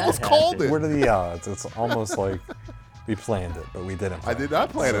 This guy almost called it. What are the odds? It's almost like we planned it, but we didn't. I did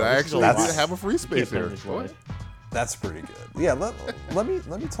not plan it. I actually did have a free space here. That's pretty good. Yeah, let me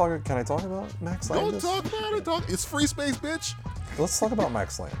talk. Can I talk about Max Landis? Go talk about it. It's free space, bitch. Let's talk about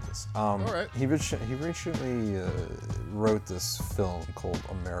Max Landis. All right. He recently wrote this film called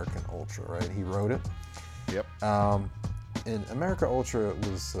American Ultra. Right? He wrote it. Yep. And American Ultra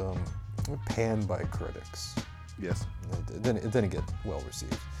was panned by critics. Yes. It didn't get well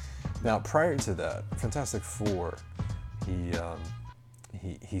received. Now, prior to that, Fantastic Four, he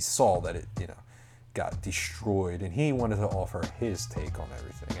saw that it got destroyed, and he wanted to offer his take on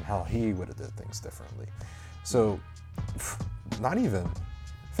everything and how he would have did things differently. So, not even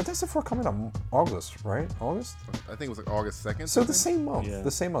Fantastic Four coming out August, right? August? I think it was like August 2nd. So the same month,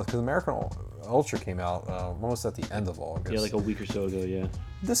 because American Ultra came out almost at the end of August. Yeah, like a week or so ago. Yeah.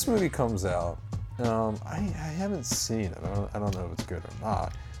 This movie comes out. I haven't seen it. I don't know if it's good or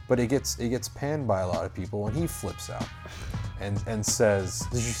not. But it gets panned by a lot of people, and he flips out and says,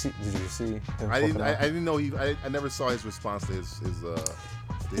 "Did you see him?" I didn't know I never saw his response to his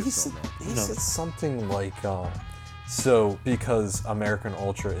he said something like, "So because American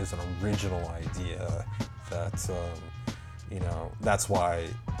Ultra is an original idea, that that's why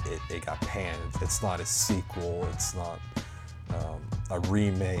it got panned. It's not a sequel. It's not a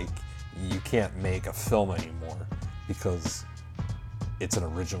remake. You can't make a film anymore because it's an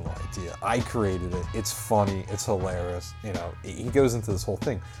original idea. I created it. It's funny. It's hilarious. He goes into this whole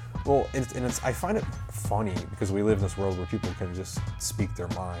thing. Well, I find it funny because we live in this world where people can just speak their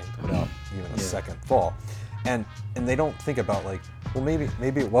mind without even a second thought, and they don't think about well,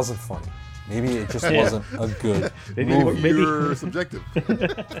 maybe it wasn't funny. Maybe it just wasn't a good movie. Maybe you're subjective.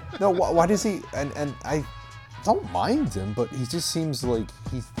 No, why does he? And I don't mind him, but he just seems like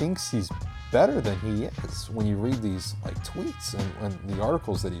he thinks he's better than he is when you read these tweets and the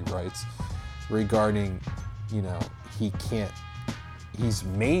articles that he writes regarding, he's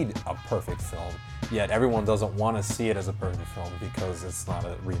made a perfect film, yet everyone doesn't want to see it as a perfect film because it's not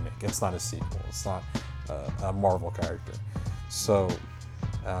a remake, it's not a sequel, it's not a Marvel character. So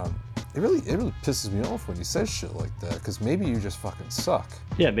it really pisses me off when he says shit like that, because maybe you just fucking suck.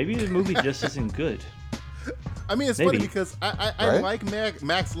 Yeah, maybe the movie just isn't good. I mean, it's funny because I like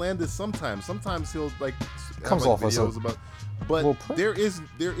Max Landis sometimes. Sometimes he'll comes off videos about, but there is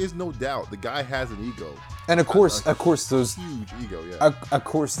no doubt the guy has an ego. And of course those huge ego. Yeah. Of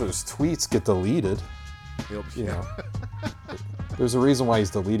course those tweets get deleted. There's a reason why he's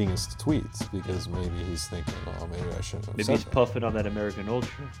deleting his tweets, because maybe he's thinking, oh, maybe I shouldn't have Maybe said he's puffing on that American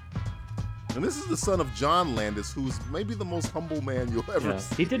Ultra. And this is the son of John Landis, who's maybe the most humble man you'll ever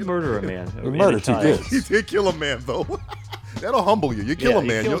see. He did murder a man. He murdered 2 kids. He did kill a man, though. That'll humble you. You kill a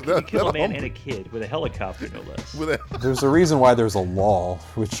man. You kill a man and a kid with a helicopter, no less. There's a reason why there's a law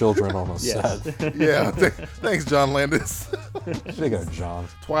with children on a set. Yeah. Thanks, John Landis. Big up, John.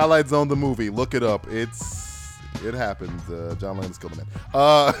 Twilight Zone, the movie. Look it up. It happened. John Landis killed a man.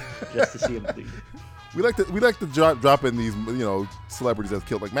 Just to see him bleed. We like to drop in these celebrities that's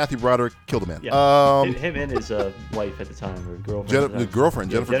killed, like Matthew Broderick killed a man. Yeah. Him and his wife at the time, or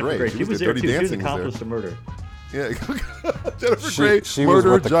girlfriend. Jennifer Grey. She was there too. She was an accomplice to murder. Yeah, Jennifer Grey,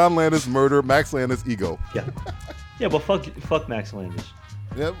 murder. John Landis, murder. Max Landis, ego. Yeah. Yeah. Well, fuck Max Landis.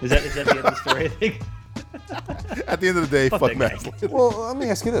 Yep. Is that the end of the story? I think. At the end of the day, fuck Max Landis. Well, let me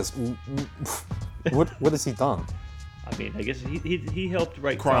ask you this: what has he done? I mean, I guess he helped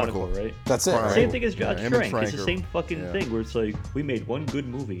write Chronicle, right? That's it. Right? Same thing as John Trank. It's the same fucking thing where it's like, we made one good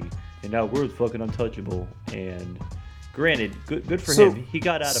movie and now we're fucking untouchable. And granted, good for him. He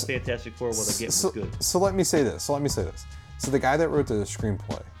got out of Fantastic Four while the game was good. So let me say this. So the guy that wrote the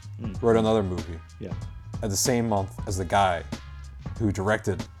screenplay wrote another movie. Yeah. At the same month as the guy who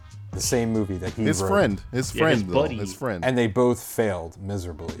directed the same movie that he wrote. His buddy. And they both failed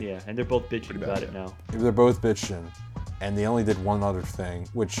miserably. Yeah, and they're both bitching about it now. They're both bitching, and they only did one other thing,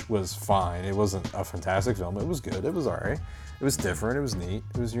 which was fine. It wasn't a fantastic film. It was good. It was alright. It was different. It was neat.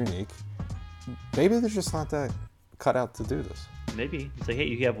 It was unique. Maybe they're just not that cut out to do this. Maybe. It's like, hey,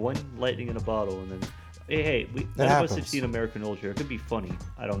 you have one lightning in a bottle, and then... Hey, none of us have seen American Ultra. It could be funny.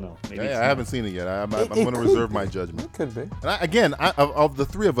 I don't know. Maybe I haven't seen it yet. I'm going to reserve my judgment. It could be. And of the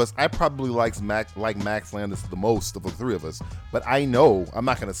three of us, I probably like Max Landis the most of the three of us. But I know, I'm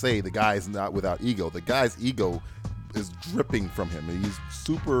not going to say the guy is not without ego. The guy's ego is dripping from him. He's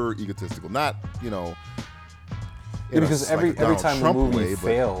super egotistical. Not, because every time the movie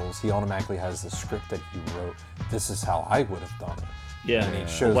fails, he automatically has the script that he wrote. This is how I would have done it. Yeah. And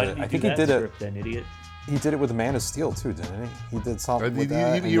he shows Why it. did I think he he did it. Then, idiot? He did it with Man of Steel too, didn't he? He did something with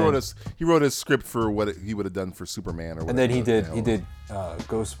that. He wrote a script for what he would have done for Superman or whatever. And then he did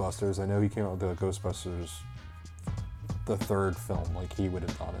Ghostbusters. I know he came out with the Ghostbusters, the third film, like he would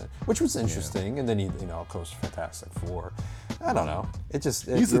have done it, which was interesting. And then he, of course, Fantastic Four. I don't know. He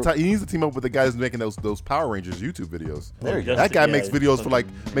needs to team up with the guys making those Power Rangers YouTube videos. There you go. That guy makes videos for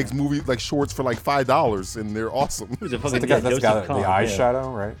makes movies like shorts for like $5, and they're awesome. That's the guy, the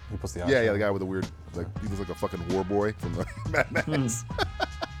eyeshadow, right? He puts the eyeshadow. Yeah, the guy with the weird, he looks like a fucking war boy from the Mad Max.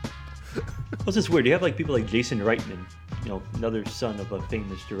 What's this weird? You have people like Jason Reitman, another son of a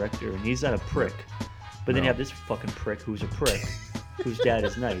famous director, and he's not a prick. But then you have this fucking prick who's a prick, whose dad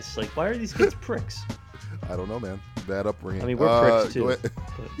is nice. Like, why are these kids pricks? I don't know, man. Bad upbringing. I mean, we're pricks too.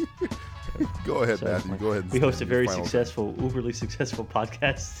 Go ahead, Matthew. Go ahead. We host a very successful, uberly successful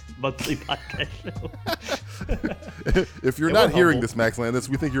monthly podcast show. If you're not hearing this, Max Landis,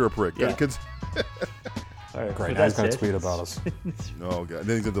 we think you're a prick. Yeah. All right, great. Now he's going to tweet about us. Oh, God. And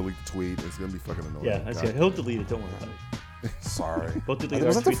then he's going to delete the tweet. It's going to be fucking annoying. Yeah, he'll delete it. Don't worry about it. Sorry. Was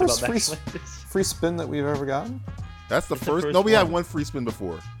that the first free spin that we've ever gotten? That's the first. No, we had one free spin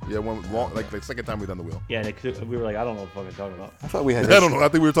before. We had one long, the second time we done the wheel. Yeah, and we were like, I don't know what the fuck I'm talking about. I thought we had. I don't know. I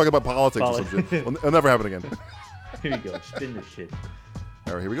think we were talking about politics or some shit. It'll never happen again. Here you go. Spin this shit.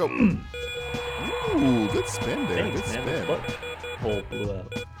 All right, here we go. Ooh, good spin there. Good spin. Hole blew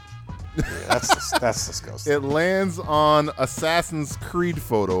out. Yeah, that's disgusting. It lands on Assassin's Creed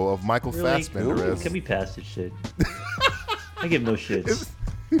photo of Michael Fassbender. Can we pass this shit? I give no shits.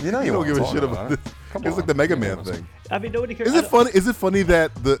 You don't give a shit about this. It's like the Mega Man thing. I mean, nobody cares. Is it funny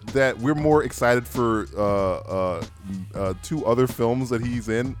that that we're more excited for two other films that he's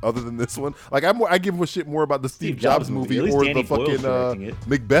in other than this one? Like I give him a shit more about the Steve Jobs movie or the fucking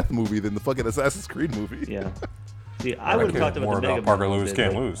Macbeth movie than the fucking Assassin's Creed movie. Yeah. See, I would have talked about the Mega Man. Parker Lewis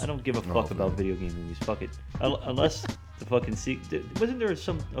can't lose. I don't give a fuck about video game movies. Fuck it. Unless the fucking wasn't there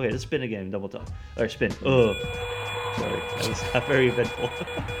some? Okay, let's spin again. Double talk. All right, spin. Sorry, that was not very eventful.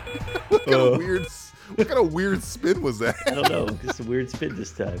 What kind of weird spin was that? I don't know. It's a weird spin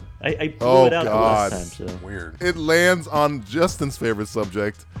this time. I blew it out the last time. So weird. It lands on Justin's favorite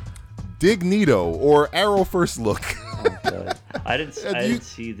subject, Dignito or Arrow First Look. Oh, God. I didn't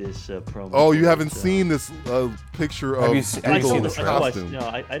see this promo. Oh, you haven't seen this picture of the costume? No,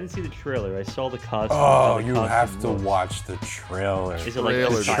 I didn't see the trailer. I saw the costume. Oh, you have to watch the trailer. Is it like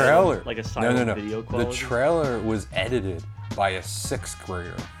a trailer? Like a silent video quality? The trailer was edited by a 6th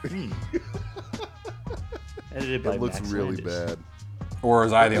grader. Edited by It looks Max really Landis. bad. Or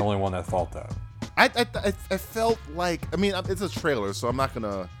was I the only one that thought that? I felt like, I mean, it's a trailer, so I'm not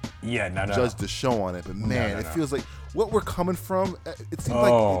gonna judge the show on it. But man, it feels like what we're coming from. It seems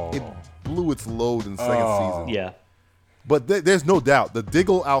like it blew its load in the second season. Yeah. But there's no doubt the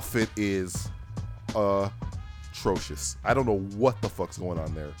Diggle outfit is atrocious. I don't know what the fuck's going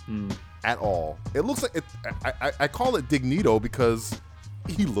on there at all. It looks like I call it Dignito because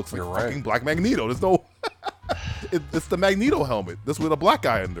he looks like fucking Black Magneto. There's no. It's the Magneto helmet. This with a black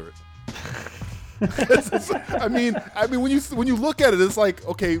guy under it. I mean, when you look at it, it's like,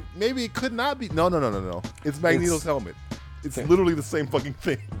 okay, maybe it could not be. No. It's Magneto's helmet. It's literally the same fucking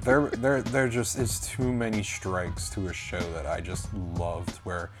thing. They're just, it's too many strikes to a show that I just loved.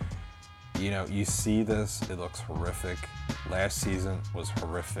 Where, you see this, it looks horrific. Last season was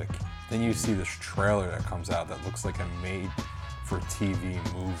horrific. Then you see this trailer that comes out that looks like a for TV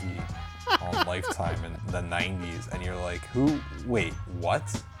movie on Lifetime in the 90s, and you're like, wait, what?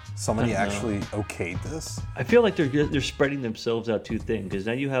 Somebody actually okayed this? I feel like they're spreading themselves out too thin, because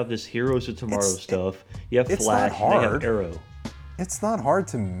now you have this Heroes of Tomorrow stuff, you have Flash, and they have Arrow. It's not hard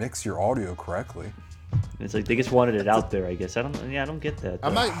to mix your audio correctly. It's like they just wanted it out there, I guess. I don't get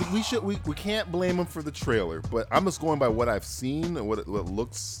that. We can't blame them for the trailer, but I'm just going by what I've seen and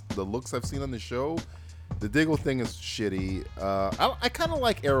the looks I've seen on the show. The Diggle thing is shitty. I kind of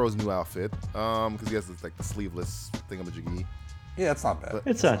like Arrow's new outfit because he has this, like the sleeveless thingamajiggy. Yeah, it's not bad. But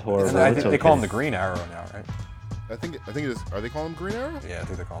it's not horrible. I think they call him the Green Arrow now, right? I think it is. Are they calling him Green Arrow? Yeah, I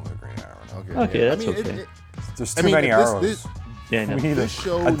think they call him the Green Arrow now. Okay, that's okay. There's too many arrows. We need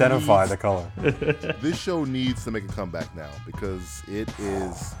to identify the color. This show needs to make a comeback now because it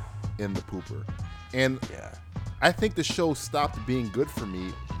is in the pooper. And I think the show stopped being good for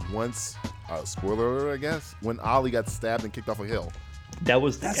me once, spoiler alert, I guess, when Ollie got stabbed and kicked off a hill. That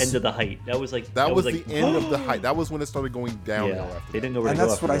was the end of the height. That was the end of the height. That was when it started going downhill. After they didn't know where to go.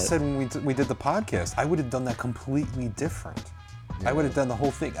 And that's what I said when we did the podcast. I would have done that completely different. Yeah. I would have done the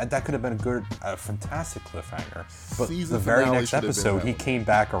whole thing. That could have been a fantastic cliffhanger. But the very next episode, he came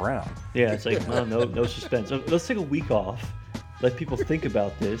back around. Yeah, it's like no suspense. Let's take a week off. Let people think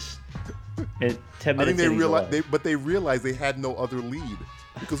about this. And 10 minutes. They realized they had no other lead.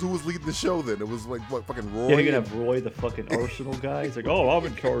 Because who was leading the show then? It was like what, fucking Roy? Yeah, you're gonna have Roy, the fucking Arsenal guy. He's like, I'm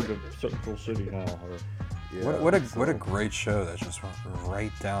in charge of Central City now. Yeah, what a great show that just went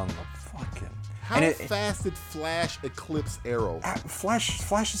right down the fucking. How fast did Flash eclipse Arrow?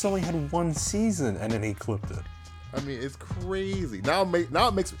 Flash has only had one season and then he clipped it. I mean, it's crazy. Now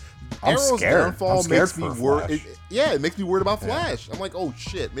it makes I'm Arrow's scared. downfall makes me worried. It makes me worried about Flash. Yeah. I'm like, oh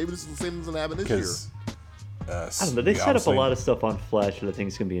shit, maybe this is the same thing's gonna happen this year. I don't know. They set up a lot of stuff on Flash that I think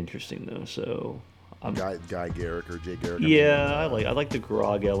is gonna be interesting though. So Guy Garrick or Jay Garrick. Yeah, I like the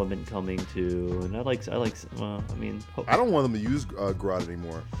Grog element coming too, and I like. Well, I mean, I don't want them to use Grodd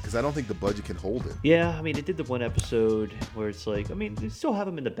anymore because I don't think the budget can hold it. Yeah, I mean, it did the one episode where it's like, I mean, they still have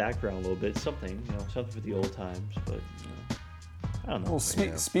him in the background a little bit, something for the old times, but I don't know. Well,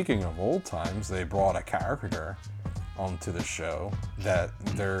 speaking of old times, they brought a character onto the show that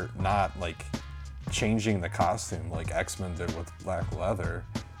they're not like changing the costume like X-Men did with Black Leather.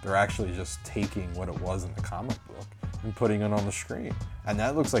 They're actually just taking what it was in the comic book and putting it on the screen, and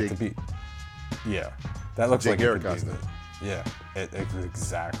that looks like that looks like Garrett it could be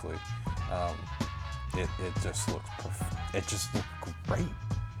exactly. It just looks it just looked great,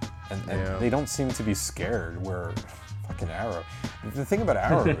 and they don't seem to be scared. Where fucking Arrow. The thing about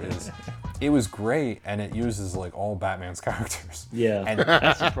Arrow is it was great, and it uses like all Batman's characters. Yeah, and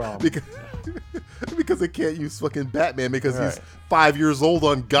that's the problem. Because they can't use fucking Batman because he's 5 years old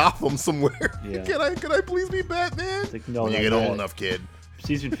on Gotham somewhere. Yeah. Can I please be Batman? Like, no, when you get old enough, kid.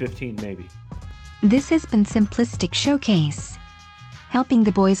 Season 15, maybe. This has been Simplistic Showcase, helping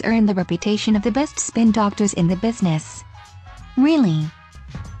the boys earn the reputation of the best spin doctors in the business. Really?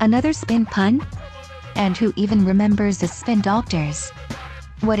 Another spin pun? And who even remembers the spin doctors?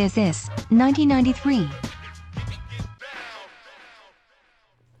 What is this, 1993?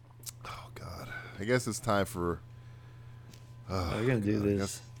 I guess it's time for. We're gonna do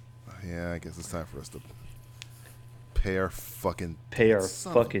this. I guess it's time for us to pay our fucking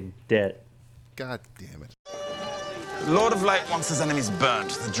debt. God damn it! The Lord of Light wants his enemies burnt.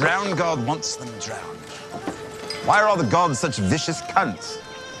 The drowned god wants them drowned. Why are all the gods such vicious cunts?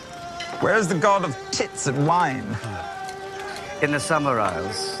 Where is the god of tits and wine? In the Summer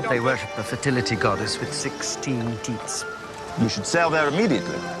Isles, they worship the fertility goddess with 16 teats. We should sail there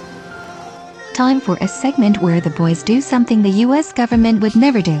immediately. Time for a segment where the boys do something the US government would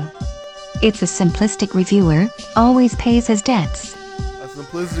never do. It's a simplistic reviewer, always pays his debts. A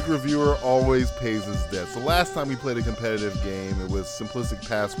simplistic reviewer always pays his debts. The last time we played a competitive game, it was Simplistic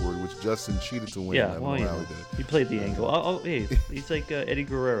Password, which Justin cheated to win. Yeah, well, he played the angle. Hey, he's like Eddie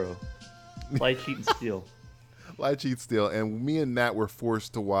Guerrero. Lie, cheat, and steal. Lie, cheat, steal. And me and Nat were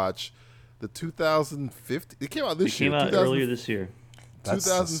forced to watch the 2015. It came out this year. It came out earlier this year. That's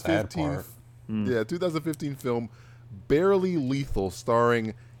 2015. The sad part. Yeah, 2015 film Barely Lethal,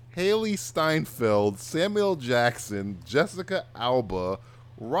 starring Haley Steinfeld, Samuel Jackson, Jessica Alba,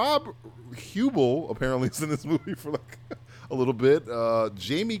 Rob Hubel apparently is in this movie for like a little bit.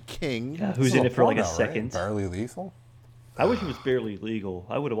 Jamie King, who's in it for like a second. Right? Barely Lethal. I wish it was Barely Legal.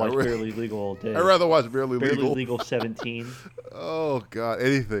 I would have watched Barely Legal all day. I'd rather watch Barely Legal. Barely Legal 17. Oh God,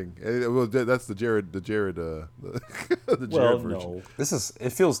 anything. Well, that's the Jared version. No.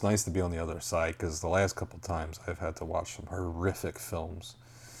 It feels nice to be on the other side because the last couple times I've had to watch some horrific films.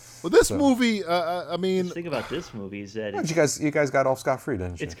 Well, this movie, I mean, the thing about this movie is that you guys got off scot-free,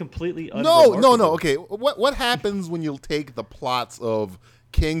 didn't you? It's completely no. Okay, what happens when you take the plots of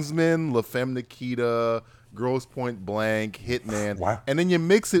Kingsman, La Femme Nikita, Grosse Point Blank, Hitman, and then you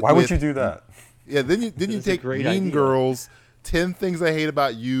mix it? Why would you do that? Yeah, then you take Mean Girls, 10 Things I Hate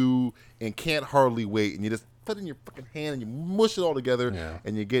About You, and Can't Hardly Wait, and you just put it in your fucking hand and you mush it all together,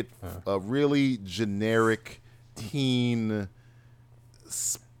 and you get a really generic teen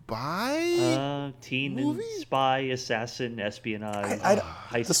spy teen movie? And spy, assassin, espionage,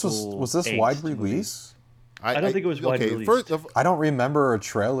 high school. Was this wide release? I don't think it was wide release. I don't remember a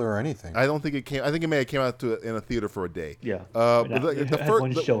trailer or anything. I don't think it came. I think it may have came out in a theater for a day. Yeah, but the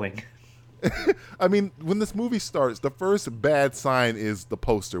first showing. I mean, when this movie starts, the first bad sign is the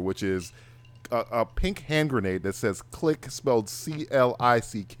poster, which is a pink hand grenade that says "Click" spelled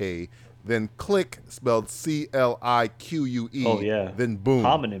CLICK. Then click spelled CLIQUE. Oh yeah. Then boom.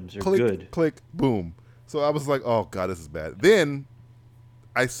 Homonyms are click, good. Click boom. So I was like, oh god, this is bad. Then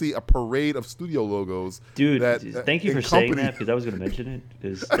I see a parade of studio logos. Dude, thank you for saying that because I was going to mention it.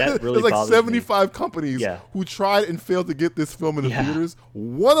 Because that really there's like 75 me. companies who tried and failed to get this film in the theaters.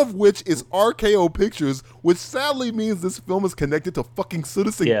 One of which is RKO Pictures, which sadly means this film is connected to fucking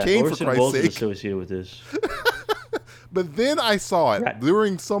Citizen Kane Orson for Christ's Welles sake. is associated with this. But then I saw it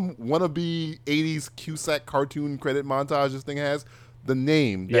during some wannabe 80s Cusack cartoon credit montage this thing has. The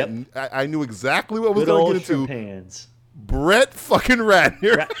name that I knew exactly what was going to get into. Hands. Brett fucking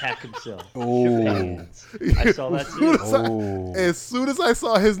Ratner. Rat Pack himself. Oh. I saw that too. As soon as I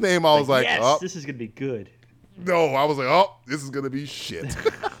saw his name, I was like, yes, oh. This is going to be good. No, I was like, oh, this is going to be shit.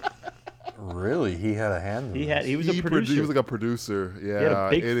 Really? He had a hand in He was a producer. He was like a producer. Yeah, he had a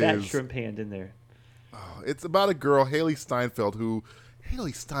big fat shrimp hand in there. It's about a girl, Haley Steinfeld, who...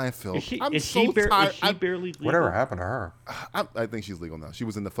 Haley Steinfeld. Is she barely legal? Whatever happened to her? I think she's legal now. She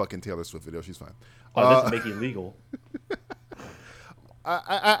was in the fucking Taylor Swift video. She's fine. Oh, it doesn't make you legal.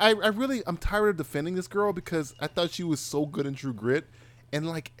 I'm tired of defending this girl because I thought she was so good in True Grit, and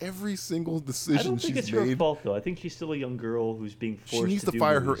like every single decision she's made. I don't think it's her fault though. I think she's still a young girl who's being forced. She needs to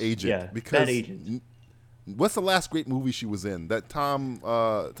fire her agent because bad agent. What's the last great movie she was in? That Tommy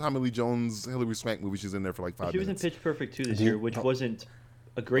Lee Jones, Hilary Swank movie. She's in there for like 5 minutes. She was in Pitch Perfect 2 this year, which wasn't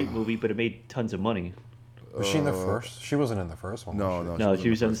a great movie, but it made tons of money. Was she in the first? She wasn't in the first one. No, she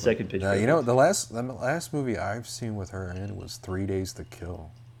was in the second Pitch Perfect. You know, the last movie I've seen with her in was 3 Days to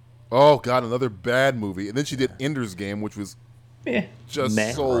Kill. Oh God, another bad movie. And then she did Ender's Game, which was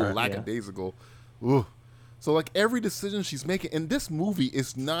just so lackadaisical. Ooh. So like every decision she's making, and this movie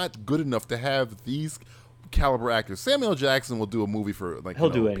is not good enough to have these caliber actors. Samuel Jackson will do a movie for like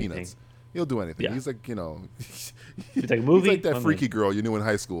do anything. Peanuts. He'll do anything. Yeah. He's like, he's like a movie. He's like that freaky girl you knew in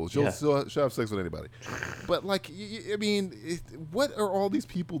high school. She'll have sex with anybody. But like, I mean, what are all these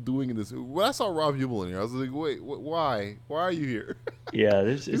people doing in this? When I saw Rob Huebel in here, I was like, wait, why? Why are you here? Yeah,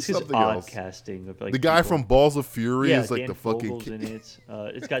 it's just odd casting of like the guy from Balls of Fury is like Dan the fucking. Vogel's in it.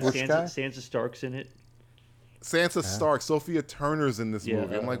 It's got Sansa Stark's in it. Sansa Stark, Sophia Turner's in this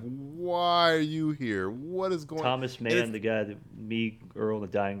movie. I'm like, why are you here? What is going on? Thomas Mann, the guy, the Earl, the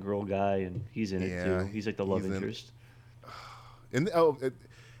Dying Girl guy, and he's in it too. He's like the love interest. And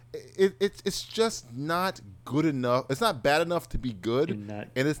it's just not good enough. It's not bad enough to be good,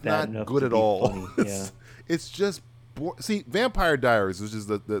 and it's not good at all. It's just. See, Vampire Diaries, which is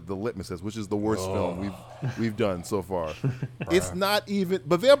the litmus test, which is the worst film we've done so far. It's not even,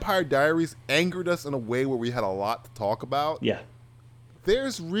 but Vampire Diaries angered us in a way where we had a lot to talk about. Yeah,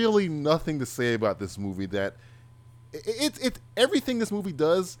 there's really nothing to say about this movie that it's everything this movie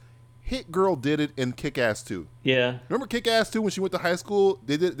does. Hit Girl did it in Kick-Ass 2. Yeah. Remember Kick-Ass 2 when she went to high school?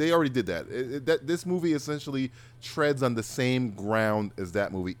 They already did that. This movie essentially treads on the same ground as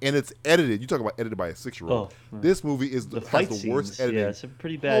that movie. And it's edited. You talk about edited by a 6-year-old. Oh, this movie has the worst editing. Yeah, it's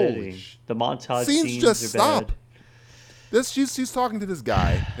pretty bad editing. The montage scenes just are stop. Bad. She's talking to this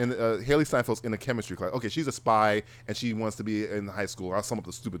guy, and Haley Steinfeld's in a chemistry class. Okay, she's a spy, and she wants to be in high school. I'll sum up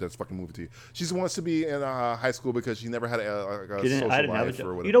the stupid that's fucking movie to you. She wants to be in high school because she never had a social life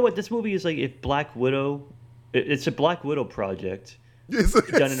or whatever. You know what? This movie is like if Black Widow. It's a Black Widow project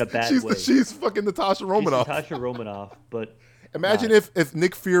done in a bad way. She's fucking Natasha Romanoff. She's Natasha Romanoff, but. Imagine if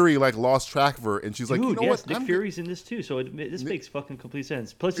Nick Fury like lost track of her and she's like, you know what? Nick Fury's in this too, so this makes fucking complete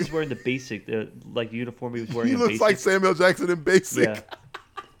sense. Plus, he's wearing the basic, like uniform he was wearing. He looks like Samuel Jackson in Basic. Yeah.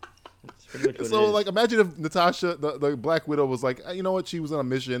 That's pretty much what so it is. like, imagine if Natasha, the Black Widow, was like, you know what? She was on a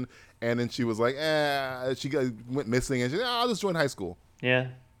mission, and then she was like, she went missing, and she's like, I'll just join high school. Yeah,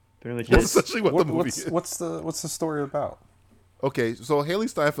 pretty much. That's essentially what the movie is. What's the story about? Okay, so Haley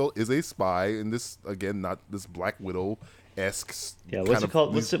Steinfeld is a spy, and this again, not this Black Widow. esque. Yeah, what's it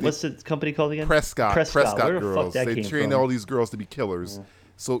called? What's the company called again? Prescott Where the girls. Fuck that they came train from? all these girls to be killers,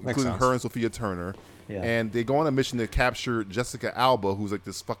 so including her and Sophia Turner. Yeah. And they go on a mission to capture Jessica Alba, who's like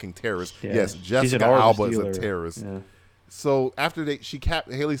this fucking terrorist. Yeah. Yes, Jessica Alba is a terrorist. Yeah. So after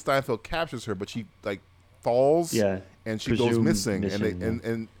Haley Steinfeld captures her, but she like falls. Yeah. And she goes missing.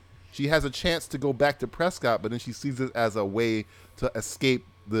 And she has a chance to go back to Prescott, but then she sees it as a way to escape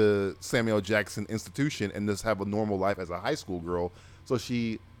the Samuel Jackson institution and just have a normal life as a high school girl. So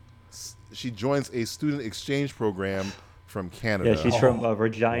she joins a student exchange program from Canada. Yeah, she's from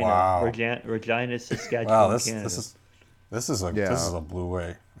Regina. Wow. Regina, Saskatchewan, wow, Canada. This is a blue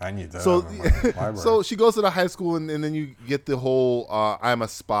way. I need that. So she goes to the high school, and then you get the whole I'm a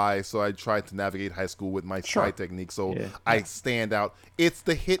spy, so I tried to navigate high school with my spy technique. So I stand out. It's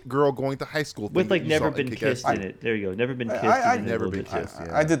the hit girl going to high school. With like never been kissed in it. There you go. Never been kissed. I've never been kissed.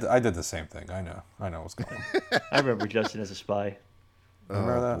 I did the same thing. I know what's going on. I remember Justin as a spy.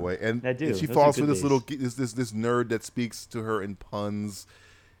 Remember that? Boy. And she falls for this this nerd that speaks to her in puns.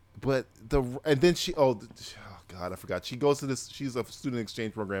 But then she God, I forgot. She goes to this. She's a student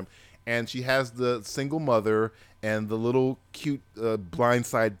exchange program, and she has the single mother and the little cute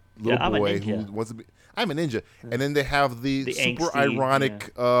blindside little boy who wants to be. I'm a ninja, and then they have the super angsty,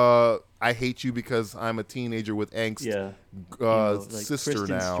 ironic. I hate you because I'm a teenager with angst. Yeah, like sister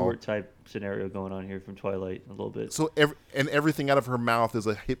Kristen now. Stewart type scenario going on here from Twilight a little bit. So everything out of her mouth is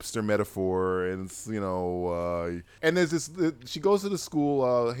a hipster metaphor, and it's, and there's this. She goes to the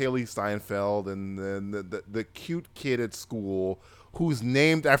school, Haley Steinfeld, and then the cute kid at school who's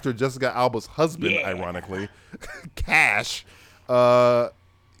named after Jessica Alba's husband, ironically, Cash.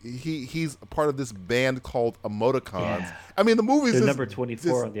 He's a part of this band called Emoticons. Yeah. I mean, the movie's they're number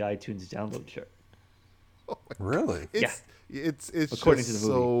 24 on the iTunes download chart. Oh really? It's according to the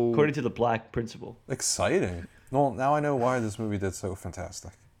movie. According to the Black Principle. Exciting. Well, now I know why this movie did so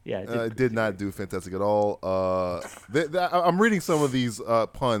fantastic. Yeah, it did not do fantastic at all. I'm reading some of these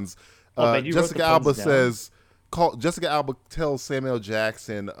puns. Jessica Alba Jessica Alba tells Samuel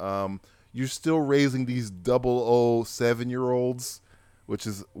Jackson, "You're still raising these 007-year-olds." Which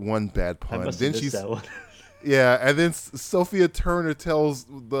is one bad pun. Then that one. Yeah, and then Sophia Turner tells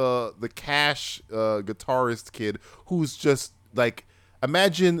the Cash guitarist kid, who's just like,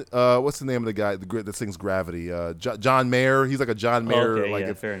 imagine what's the name of the guy that sings Gravity? John Mayer. He's like a John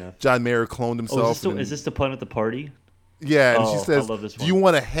Mayer. Fair enough. John Mayer cloned himself. Is this the pun at the party? Yeah, and she says, "Do you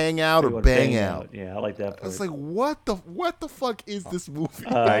want to hang out or bang out?" Yeah, I like that part. It's like, what the fuck is this movie?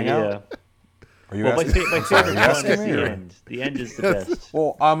 Bang out? My favorite part is the end. The end is the best.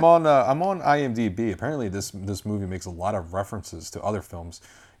 Well, I'm on IMDb. Apparently, this movie makes a lot of references to other films,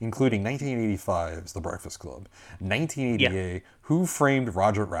 including 1985's The Breakfast Club, 1988 Who Framed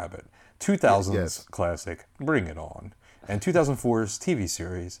Roger Rabbit, 2000's classic Bring It On, and 2004's TV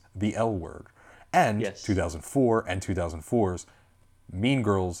series The L Word, and 2004 and 2004's Mean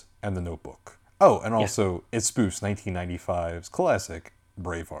Girls and The Notebook. Oh, and also it spoofs 1995's classic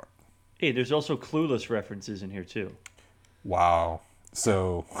Braveheart. Hey, there's also Clueless references in here too. Wow.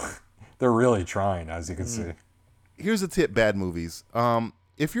 So they're really trying, as you can see. Here's a tip, bad movies.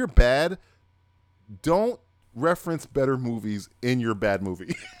 If you're bad, don't reference better movies in your bad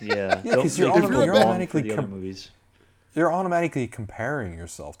movie. Yeah, because you're automatically comparing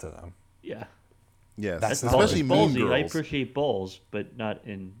yourself to them. Yeah. Yes, that's especially Mean Girls. I appreciate balls, but not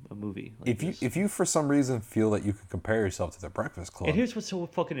in a movie. Like if you for some reason feel that you can compare yourself to The Breakfast Club, and here's what's so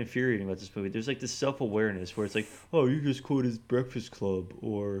fucking infuriating about this movie: there's like this self-awareness where it's like, oh, you just quoted Breakfast Club,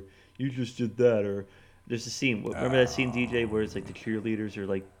 or you just did that, or there's a scene. Remember that scene, DJ, where it's like the cheerleaders are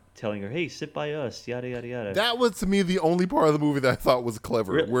like telling her, "Hey, sit by us," yada yada yada. That was to me the only part of the movie that I thought was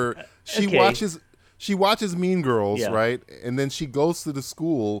clever, really? Where she watches Mean Girls, right, and then she goes to the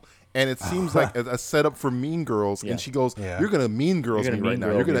school. And it seems like a setup for Mean Girls. And she goes, "You're gonna Mean Girls me right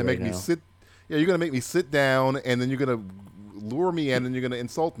now. You're gonna make me sit. Yeah, you're gonna make me sit down, and then you're gonna lure me in, and you're gonna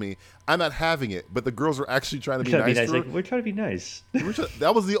insult me. I'm not having it." But the girls are actually trying to be nice to her. Like, we're trying to be nice.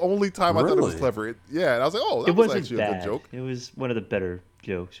 That was the only time I thought it was clever. And I was like, "Oh, that was actually a good joke." It was one of the better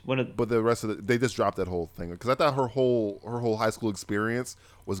jokes. But the rest of they just dropped that whole thing because I thought her whole high school experience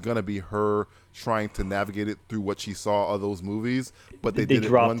was gonna be her trying to navigate it through what she saw of those movies, but they did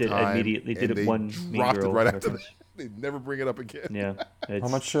dropped it one time immediately. They did it one. Dropped it right after that. They never bring it up again. Yeah.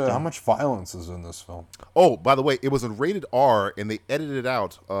 How much violence is in this film? Oh, by the way, it was a rated R, and they edited it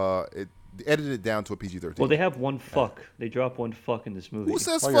out. They edited it down to a PG-13. Well, they have one fuck. They drop one fuck in this movie. Who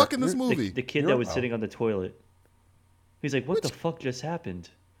says fuck in this movie? The kid that was sitting on the toilet. He's like, "What the fuck just happened?"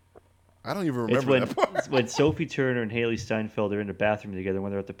 I don't even remember that part. It's when Sophie Turner and Haley Steinfeld are in the bathroom together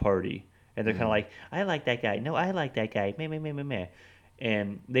when they're at the party, and they're kind of like, I like that guy. No, I like that guy. Meh, meh, meh, meh, meh.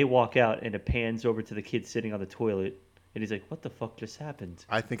 And they walk out, and it pans over to the kid sitting on the toilet, and he's like, "What the fuck just happened?"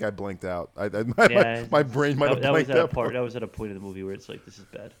 I think I blanked out. My brain might have blanked out. That was at a point of the movie where it's like, this is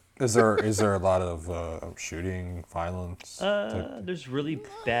bad. Is there a lot of shooting, violence? There's really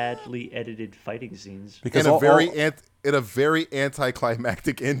badly edited fighting scenes. Because in a very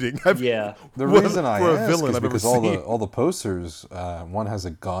anticlimactic ending. The reason I ask is because all the posters, one has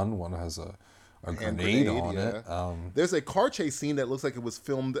a gun, one has a grenade on it. There's a car chase scene that looks like it was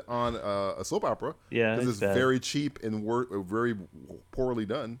filmed on a soap opera. Yeah, because it's very cheap and very poorly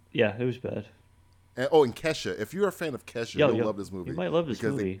done. Yeah, it was bad. And Kesha. If you're a fan of Kesha, you'll love this movie. You might love this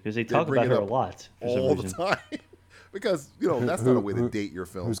movie because they talk about her a lot all the time. Because that's not a way to date your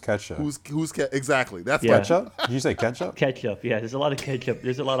film. Who's Ketchup? Exactly? That's Ketchup. Did you say ketchup? Ketchup. Yeah, there's a lot of ketchup.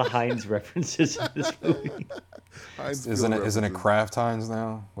 There's a lot of Heinz references in this movie. Isn't it Kraft Heinz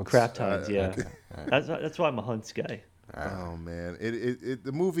now? Kraft Heinz. Yeah. Okay. That's why I'm a Hunt's guy. Oh man,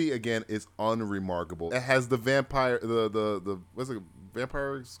 the movie again is unremarkable. It has the vampire, the what's it?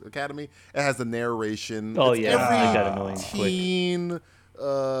 Vampires Academy. It has the narration. Oh yeah, I got annoying teen.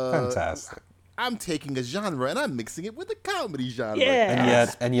 Fantastic. I'm taking a genre and I'm mixing it with a comedy genre.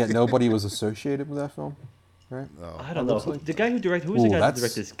 Yeah. And yet nobody was associated with that film, right? No. I don't know. The guy who directed. Who's the guy who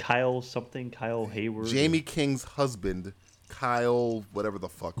directed this? Kyle Hayward. Jamie King's husband, Kyle, whatever the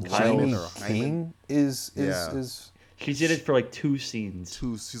fuck. Jamie King is. She's in it for like 2 scenes.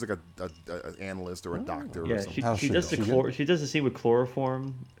 She's like an analyst or a doctor. Yeah, or something. she does she does the scene with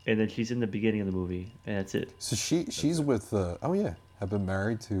chloroform, and then she's in the beginning of the movie, and that's it. So she's with have been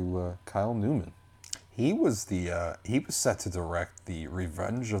married to Kyle Newman. He was set to direct the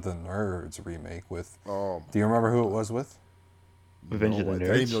Revenge of the Nerds remake with. Do you remember who it was with? Revenge of the Nerds. I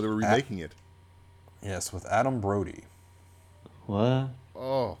didn't even know they were remaking it. Yes, with Adam Brody. What?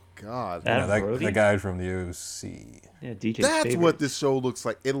 Oh God! The guy from the OC. Yeah, DJ's That's favorite. what this show looks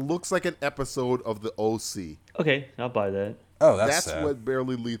like. It looks like an episode of the OC. Okay, I'll buy that. Oh, that's sad. what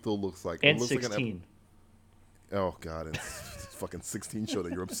Barely Lethal looks like. And it looks 16. Like oh God! It's fucking 16 show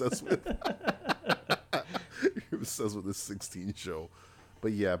that you're obsessed with. You're obsessed with this 16 show.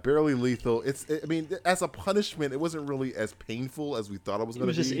 But yeah, Barely Lethal. I mean, as a punishment, it wasn't really as painful as we thought it was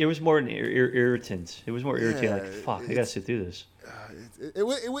going to be. It was more an irritant. It was more irritating. Like, fuck, I gotta sit through this. It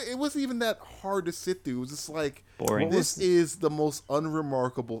wasn't even that hard to sit through. It was just like boring. This is the most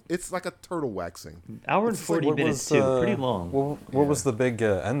unremarkable. It's like a turtle waxing. Hour and 40 minutes too, pretty long. What was the big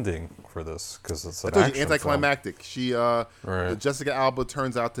ending for this? Because it's an anticlimactic. Jessica Alba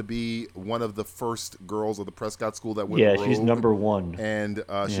turns out to be one of the first girls of the Prescott School that went rogue. Yeah, she's number 1. And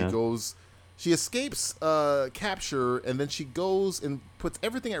she escapes capture, and then she goes and puts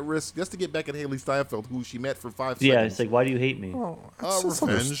everything at risk just to get back at Haley Steinfeld, who she met for 5 seconds. Yeah, it's like, why do you hate me?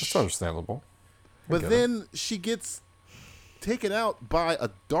 Revenge. It's understandable. But then she gets taken out by a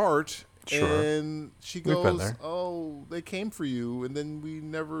dart, and she goes, "Oh, they came for you," and then we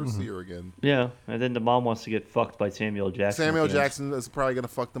never see her again. Yeah, and then the mom wants to get fucked by Samuel Jackson. Samuel Jackson is probably gonna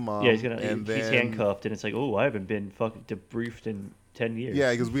fuck the mom. Yeah, he's handcuffed, and it's like, oh, I haven't been fucking debriefed in 10 years.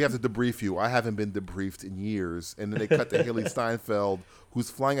 Yeah, because we have to debrief you. I haven't been debriefed in years. And then they cut to Haley Steinfeld, who's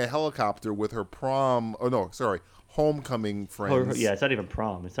flying a helicopter with her homecoming friends. It's not even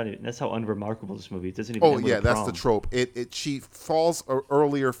prom. It's not even. That's how unremarkable this movie. It doesn't even. Oh yeah, that's the trope. She falls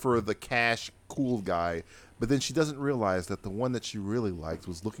earlier for the cash cool guy, but then she doesn't realize that the one that she really liked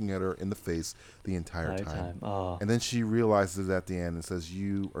was looking at her in the face the entire time. Oh. And then she realizes at the end and says,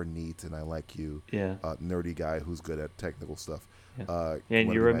 "You are neat, and I like you." Yeah. Nerdy guy who's good at technical stuff. Yeah.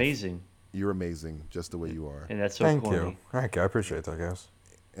 And you're amazing. You're amazing, just the way you are. And that's so Thank corny. you. Thank you. I appreciate that, guys.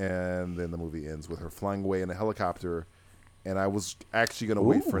 And then the movie ends with her flying away in a helicopter. And I was actually going to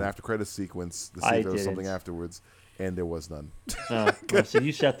wait for an after-credits sequence to see if there was something afterwards, and there was none. So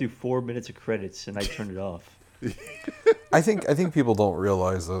you sat through 4 minutes of credits, and I turned it off. I think people don't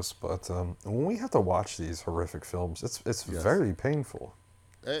realize this, but when we have to watch these horrific films, it's very painful.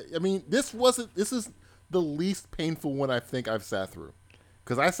 I mean, this is the least painful one I think I've sat through.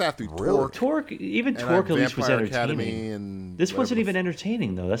 Because I sat through Torque. Even Torque at least was entertaining. This wasn't even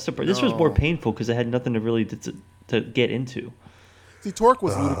entertaining, though. This was more painful because it had nothing to really to get into. See, Torque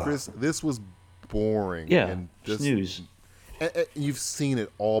was ludicrous. This was boring. Yeah, and snooze. You've seen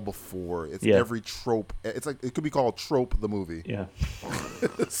it all before. It's every trope. It's like it could be called Trope the movie. Yeah.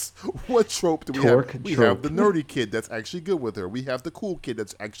 What trope do we have? We have the nerdy kid that's actually good with her. We have the cool kid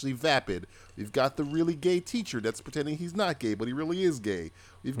that's actually vapid. We've got the really gay teacher that's pretending he's not gay, but he really is gay.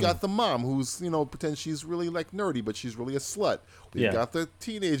 We've got the mom who's, pretends she's really like nerdy, but she's really a slut. We've got the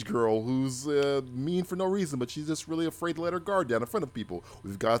teenage girl who's mean for no reason, but she's just really afraid to let her guard down in front of people.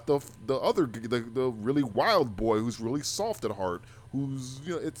 We've got the really wild boy who's really soft at heart, who's,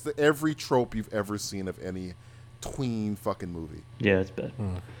 it's every trope you've ever seen of any tween fucking movie. Yeah, it's bad.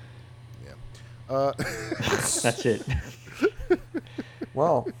 Yeah. That's it.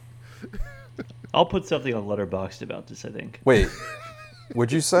 Well, I'll put something on Letterboxd about this, I think. Wait,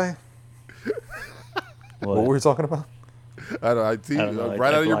 what'd you say? What were we talking about? I don't know.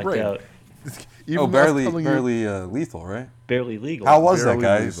 Right out of your brain. Barely lethal, right? Barely legal. How was that,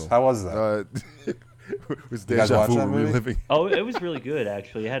 guys? Lethal. How was that? Was deja vu reliving? Oh, it was really good,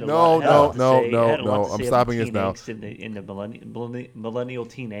 actually. It had a no. I'm stopping us now. In the millennial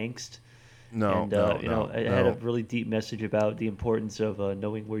teen angst. It had a really deep message about the importance of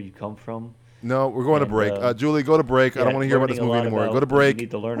knowing where you come from. No, we're going to break. Julie, go to break. I don't want to hear about this movie anymore. Go to break. You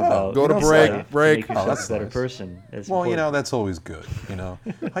need to learn about. Go to break. Break. Make yourself a better person. Well, that's always good.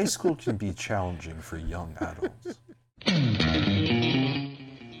 High school can be challenging for young adults.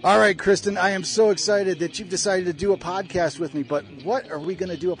 All right, Kristen, I am so excited that you've decided to do a podcast with me, but what are we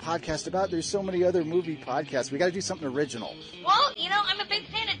going to do a podcast about? There's so many other movie podcasts. We got to do something original. Well, I'm a big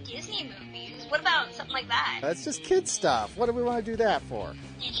fan of Disney movies. What about something like that? That's just kid stuff. What do we want to do that for?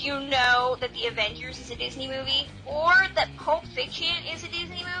 Did you know that The Avengers is a Disney movie? Or that Pulp Fiction is a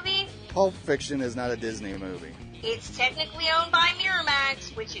Disney movie? Pulp Fiction is not a Disney movie. It's technically owned by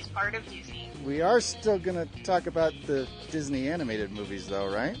Miramax, which is part of Disney. We are still going to talk about the Disney animated movies, though,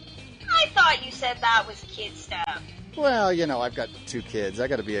 right? I thought you said that was kid stuff. Well, I've got 2 kids. I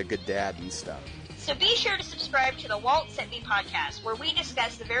got to be a good dad and stuff. So be sure to subscribe to the Walt Sent Me podcast, where we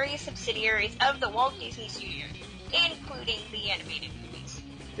discuss the various subsidiaries of the Walt Disney Studios, including the animated movies.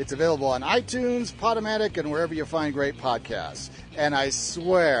 It's available on iTunes, Podomatic, and wherever you find great podcasts. And I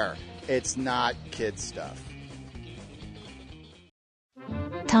swear, it's not kid stuff.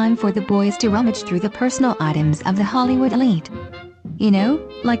 Time for the boys to rummage through the personal items of the Hollywood elite.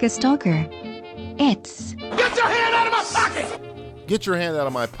 Like a stalker. It's... Get your hand out of my pocket! Get your hand out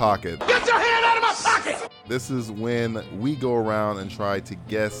of my pocket. Get your hand out of my pocket! This is when we go around and try to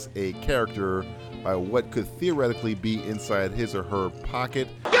guess a character by what could theoretically be inside his or her pocket.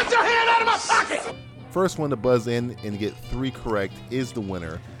 Get your hand out of my pocket! First one to buzz in and get 3 correct is the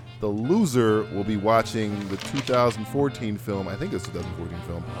winner. The loser will be watching the 2014 film, I think it's 2014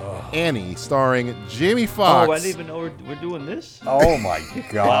 film, Annie, starring Jamie Foxx. Oh, I didn't even know we're doing this? Oh my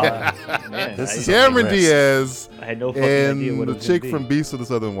God. Man, this is Cameron Diaz. I had no fucking idea what it was the chick from Beast of the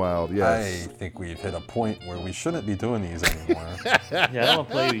Southern Wild, yes. I think we've hit a point where we shouldn't be doing these anymore. I don't want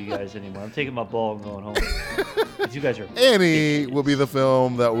to play with you guys anymore. I'm taking my ball and going home. You guys are Annie will be the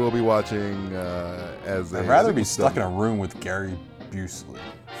film that we'll be watching as I'd rather be stuck in a room with Gary Busey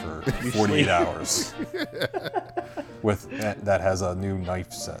for 48 hours with that has a new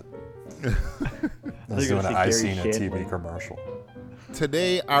knife set. That's doing an I Seen a TV commercial.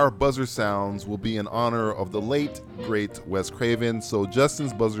 Today, our buzzer sounds will be in honor of the late, great Wes Craven. So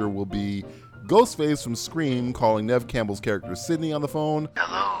Justin's buzzer will be Ghostface from Scream calling Neve Campbell's character Sidney on the phone.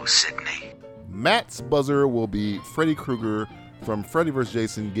 Hello, Sidney. Matt's buzzer will be Freddy Krueger from Freddy vs.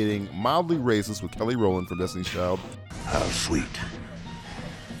 Jason getting mildly racist with Kelly Rowland from Destiny's Child. How sweet.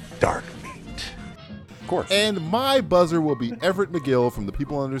 Dark meat. Of course. And my buzzer will be Everett McGill from The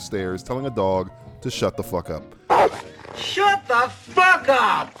People Under Stairs telling a dog to shut the fuck up. Shut the fuck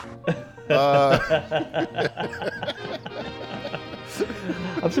up!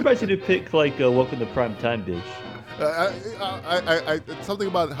 I'm surprised you didn't pick Welcome to Prime Time, bitch. Something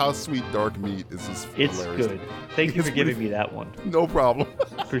about how sweet dark meat is just it's hilarious. Good. Thank you for giving me that one. No problem.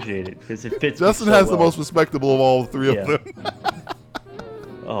 Appreciate it because it fits. Justin has the most respectable of all 3 of them.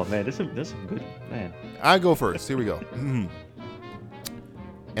 Oh man, this is some good man. I go first. Here we go.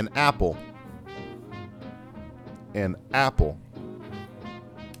 An apple. An apple.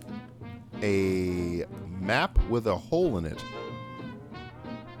 A map with a hole in it.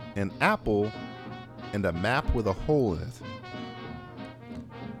 An apple and a map with a hole in it.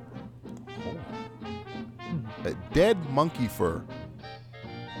 A dead monkey fur.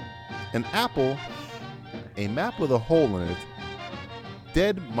 An apple, a map with a hole in it.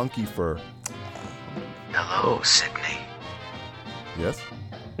 Dead monkey fur. Hello, Sidney. Yes?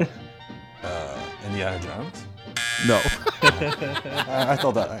 Indiana Jones? No. I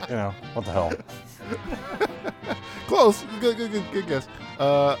thought that, what the hell? Close. Good guess.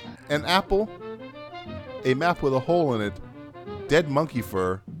 An apple, a map with a hole in it, dead monkey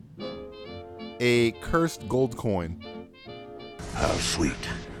fur, a cursed gold coin. How sweet.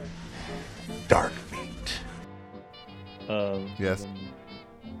 Dark meat. Yes.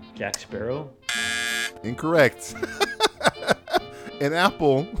 Jack Sparrow? Incorrect. An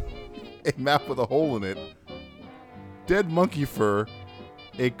apple, a map with a hole in it, dead monkey fur,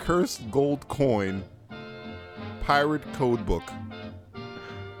 a cursed gold coin, pirate code book.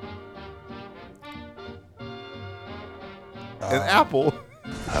 An apple.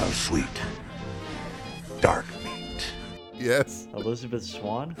 How sweet. Dark meat. Yes. Elizabeth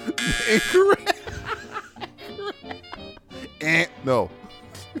Swan? Incorrect. No.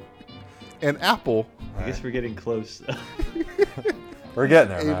 An apple. I guess we're getting close. We're getting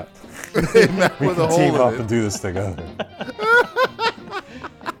there, Matt. A map We with a can hole team in up it. and do this together.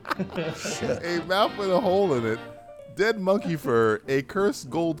 A map with a hole in it, dead monkey fur, a cursed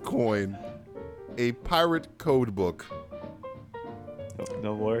gold coin, a pirate code book.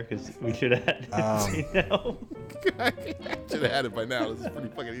 No more, because we should have had it now. I should have had it by now. This is pretty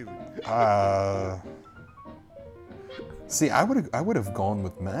fucking easy. See, I would have gone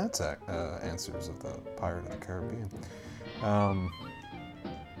with Matt's answers of the Pirate of the Caribbean.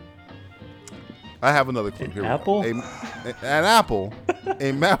 I have another clue. Here apple? We go. An apple,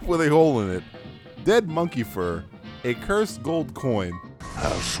 a map with a hole in it, dead monkey fur, a cursed gold coin.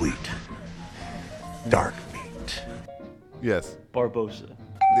 How sweet. Dark meat. Yes. Barbosa.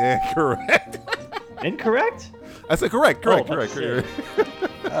 Yeah, correct. Incorrect? I said correct. Oh, Correct.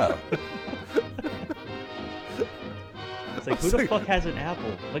 Oh. It's like, who the fuck has an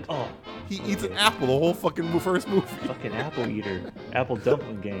apple? Like, oh. He eats an apple the whole fucking first movie. Fucking apple eater. Apple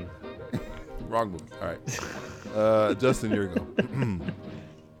dumpling gang. Wrong movie. All right. Justin, here you go.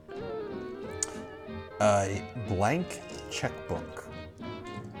 A blank checkbook.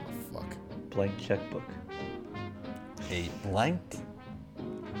 Fuck. Blank checkbook. A blank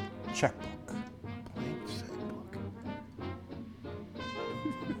checkbook.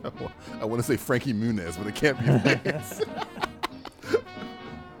 I want to say Frankie Muniz, but it can't be that.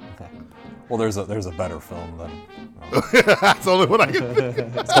 Well, there's a better film than. That's the only one I can.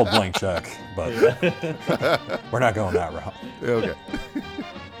 It's called Blank Check, but we're not going that route. Yeah, okay.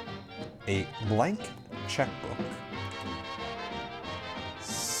 A blank checkbook.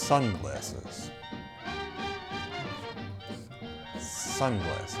 Sunglasses.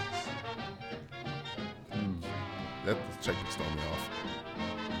 Sunglasses. That checkbook's throwing me off.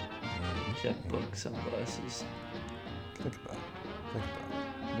 Checkbook, sunglasses. Think about it. Think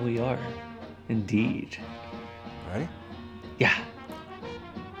about it. We are. Indeed. Ready? Yeah.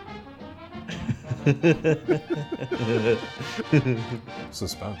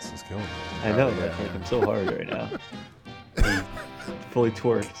 Suspense is killing me. I know, yeah. Like, I'm so hard right now. Fully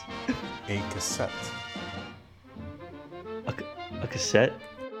twerked. A cassette. A cassette?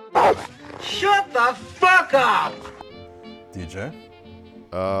 Shut the fuck up! DJ?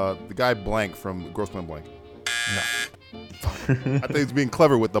 The guy Blank from Grossman Blank. No. I think he's being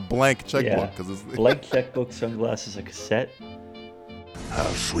clever with the blank checkbook. Yeah. It's blank checkbook, sunglasses, a cassette. How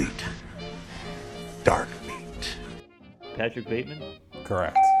sweet. Dark meat. Patrick Bateman?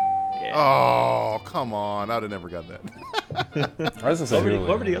 Correct. Yeah. Oh, come on. I'd have never got that. I was just saying.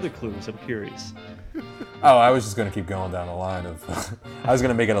 What were the other clues? I'm curious. Oh, I was just going to keep going down the line of. I was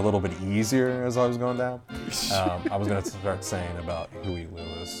going to make it a little bit easier as I was going down. I was going to start saying about Huey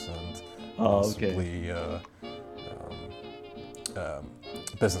Lewis and possibly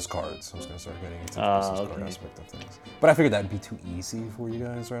business cards. I was going to start getting into the business card aspect of things. But I figured that'd be too easy for you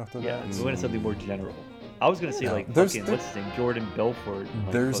guys right off the bat. Yeah, we wanted something more general. I was going to say, like, what's his name? Jordan Belfort.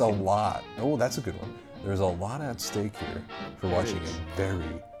 Like, there's a lot. Oh, that's a good one. There's a lot at stake here for watching a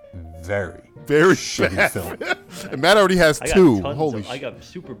very, very shitty film. And Matt already has two. Holy shit. I got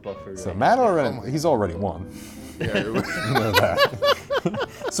super buffered. So Matt already, he's already won. Yeah, you know that.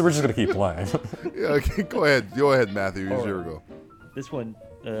 So we're just going to keep playing. Yeah, okay, go ahead. Go ahead, Matthew. It's your go. This one,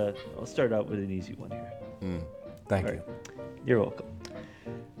 I'll start out with an easy one here. Thank you. Right. You're welcome.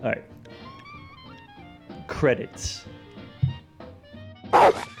 All right. Credits.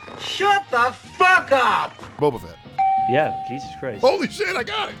 Shut the fuck up! Boba Fett. Yeah, Jesus Christ. Holy shit, I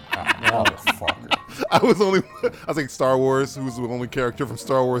got it! Motherfucker. I was like Star Wars. Who's the only character from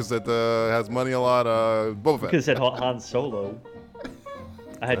Star Wars that has money a lot? Boba Fett. Because it said Han Solo.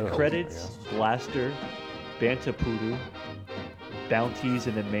 I had credits, Blaster, Banta Poodoo, Bounties,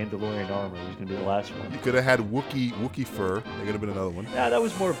 and then Mandalorian Armor was going to be the last one. You could have had Wookiee fur. There could have been another one. Yeah, that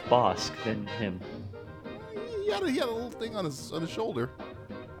was more Bosk than him. He had a little thing on his shoulder.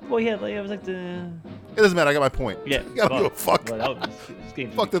 Well, yeah, like, it was like the It doesn't matter. I got my point. Yeah. I gotta give a fuck.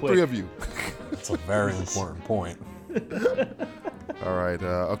 Fuck the three of you. That's a very important point. All right.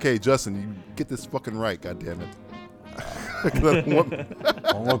 Okay, Justin, you get this fucking right. God damn it.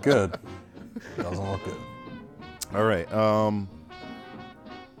 Don't look good. Doesn't look good. All right.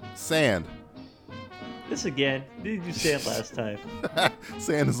 Sand. This again. Did you sand last time?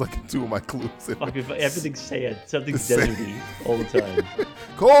 Sand is like two of my clues. Everything's sand. Something's deserty all the time.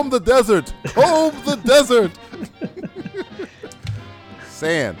 Comb the desert. Comb the desert.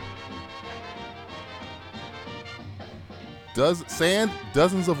 Sand. Sand,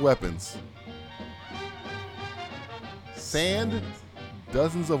 dozens of weapons. Sand,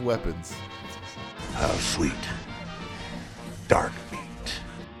 dozens of weapons. How sweet. Dark meat.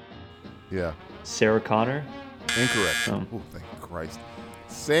 Yeah. Sarah Connor? Incorrect. Oh, thank Christ.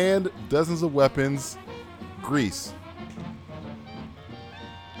 Sand, dozens of weapons. Grease.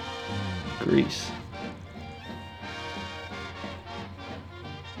 Grease.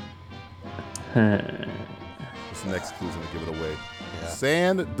 This next clue's gonna give it away. Yeah.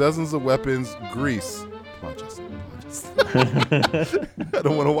 Sand, dozens of weapons. Grease. Come on, Justin. I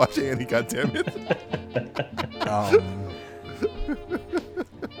don't want to watch Annie, goddammit.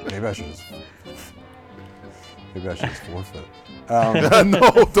 Maybe I should just forfeit.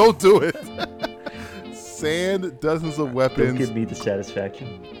 No, don't do it. Sand, dozens of weapons. Don't give me the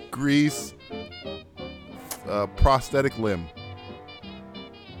satisfaction. Grease. Prosthetic limb.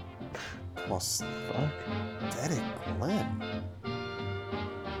 Prosthetic limb.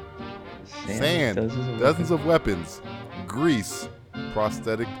 Sand, dozens of weapons. Grease,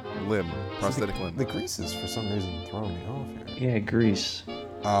 prosthetic limb. Prosthetic limb. The grease is for some reason throwing me off here. Yeah, grease.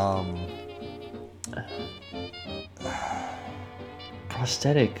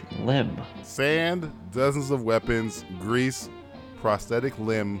 Prosthetic limb. Sand, dozens of weapons. Grease, prosthetic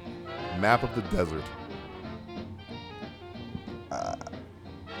limb. Map of the desert.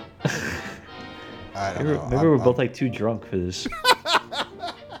 I don't know. Maybe we're both like too drunk for this.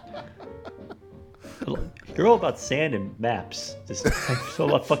 You're all about sand and maps. Just so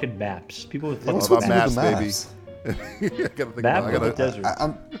about fucking maps. People with fucking maps, baby. Map of the desert.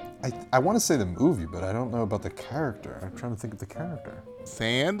 I want to say the movie, but I don't know about the character. I'm trying to think of the character.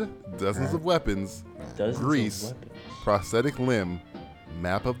 Sand, dozens of weapons. Grease, prosthetic limb.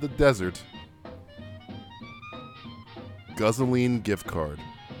 Map of the desert. Guzzling gift card.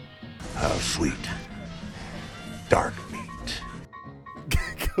 How sweet. Dark meat.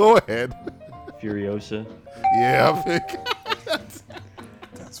 Go ahead. Furiosa. Yeah, Vic.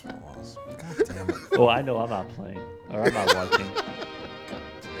 That's what it was. God damn it. Oh, I know I'm not playing. Or I'm not watching.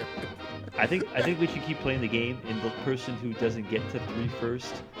 I think we should keep playing the game, and the person who doesn't get to 3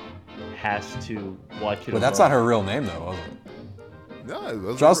 first has to watch it. But that's not her real name, though, was it? No, it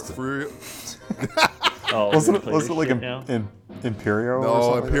was Justin. Wasn't it like Imperio?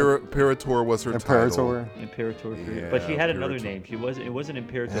 No, Imperator was her title. Imperator. Yeah, but she had Imperator. another name. It wasn't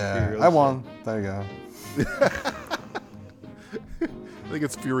Imperator. Yeah, Furiosa. I won. There you go. I think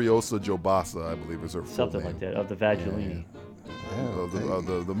it's Furiosa Jobasa, I believe is her full Something name. like that, of the Vagellini.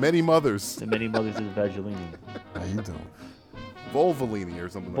 The many mothers. The many mothers of the Vagellini. How you doing? Volvolini or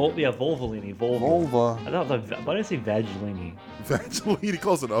something like that. Yeah, Volvolini. Volva. I thought, why did I say Vagellini? Vagellini,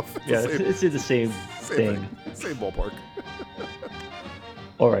 close enough. It's in the same thing. Same ballpark.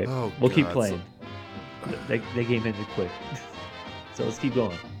 All right, we'll keep God. playing. That game ended quick. So let's keep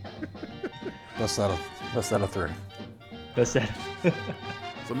going. Best out of 3. That's that.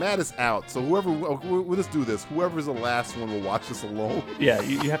 So Matt is out. So we'll just do this. Whoever's the last one will watch this alone. Yeah,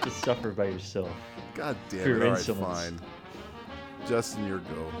 you have to suffer by yourself. God damn For it. your All right, insolence. fine. Justin, your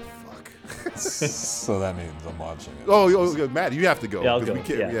go. Fuck. So that means I'm watching it. Oh, Matt, you have to go. Yeah, I'll 'cause go. We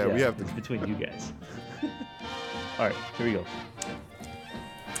can't, we have to. It's between you guys. All right, here we go.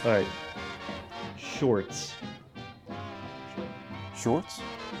 All right. Shorts. Shorts?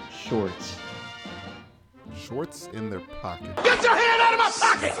 Shorts. Shorts in their pocket. Get your hand out of my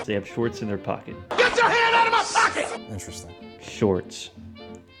pocket! They have shorts in their pocket. Get your hand out of my pocket! Interesting. Shorts.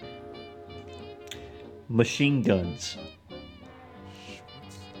 Machine guns.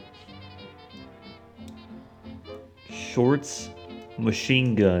 Shorts,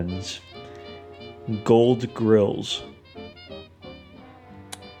 machine guns, gold grills.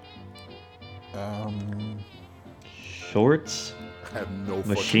 Shorts, I have no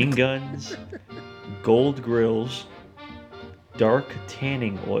machine guns, gold grills, dark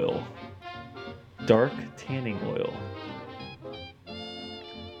tanning oil. Dark tanning oil.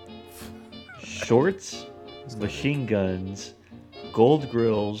 Shorts, machine guns, gold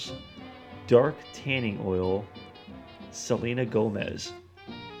grills, dark tanning oil, Selena Gomez.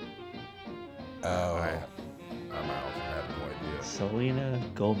 Oh. I'm out. I have no idea. Selena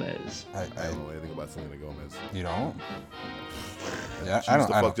Gomez. I don't know anything about Selena Gomez. You don't? Yeah, She used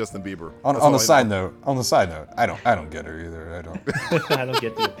to fuck Justin Bieber. On the side note, I don't get her either. I don't. I don't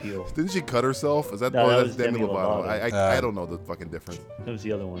get the appeal. Didn't she cut herself? Is that? No, that that's was Demi Demi Lovato. Lovato. I don't know the fucking difference. That was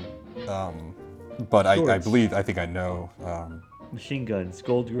the other one. But I think I know. Machine Guns,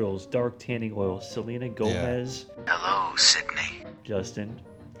 Gold Girls, Dark Tanning Oil, Selena Gomez. Yeah. Hello, Sydney. Justin.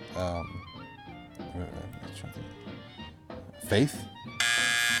 Faith?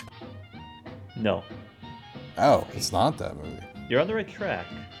 No. Oh, it's not that movie. You're on the right track.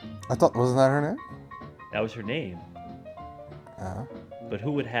 I thought, wasn't that her name? That was her name. But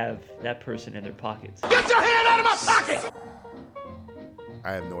who would have that person in their pockets? Get your hand out of my pocket!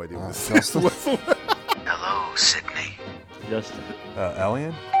 I have no idea what this is. Hello, Sydney. Justin.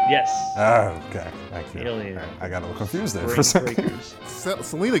 Alien? Yes. Oh, okay. Thank you. Alien. I got a little confused there for a second.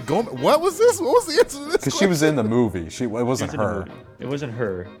 Selena Gomez. What was this? What was the answer to this? Because she was in the movie. It wasn't her. It wasn't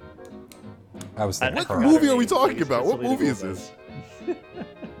her. I was thinking. What movie are we talking about? What movie is this?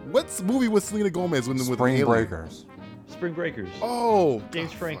 What's movie with Selena Gomez with Spring Breakers? Spring Breakers. Oh,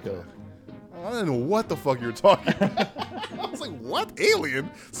 James Franco. I don't know what the fuck you're talking about. I was like, what? Alien?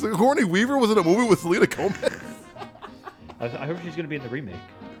 Sigourney Weaver was in a movie with Selena Gomez? I heard she's going to be in the remake.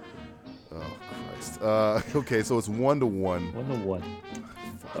 Oh, Christ. Okay, so it's 1-1. 1-1.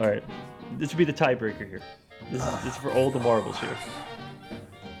 All right. This would be the tiebreaker here. This is for all the marbles here.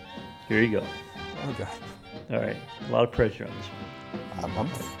 Here you go. Oh, God. All right. A lot of pressure on this one. I'm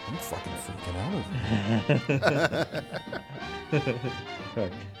fucking freaking out. All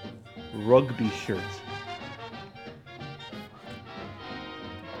right. Rugby shirts.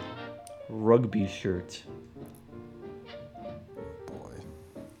 Rugby shirt. Boy.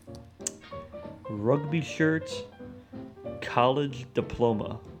 Rugby shirt. College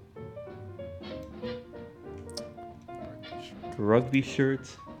diploma. Rugby shirt.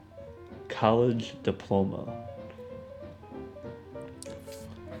 College diploma.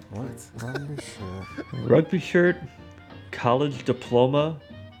 What? Rugby shirt. Rugby shirt. College diploma.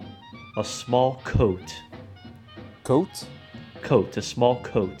 A small coat. Coat? Coat. A small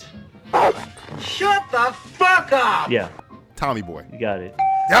coat. Shut the fuck up! Yeah. Tommy Boy. You got it.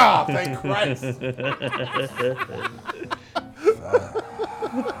 Ah, thank Christ.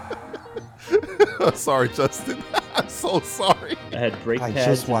 Sorry, Justin. I'm so sorry. I had brake pads. I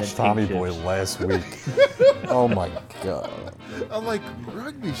just and watched then Tommy pink Boy chips. last week. Oh my God. I'm like,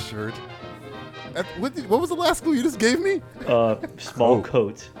 rugby shirt? What was the last clue you just gave me? Small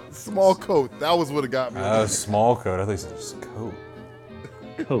coat. Small coat. That was what it got me. Small coat. I think it's just coat.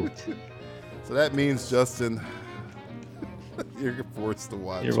 Coat. So that means, Justin, you're forced to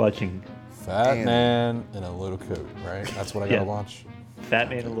watch. You're watching Fat Man in a little coat, right? That's what I gotta watch. Fat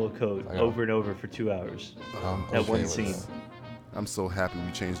Man in a little coat over and over for 2 hours. That one scene. I'm so happy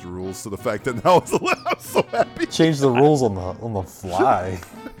we changed the rules to the fact that now it's allowed. I'm so happy. Change the rules on the fly.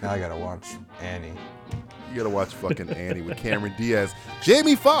 Now I gotta watch Annie. You gotta watch fucking Annie with Cameron Diaz,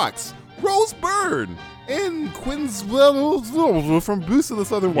 Jamie Foxx, Rose Byrne, and Quinswell from Boost of the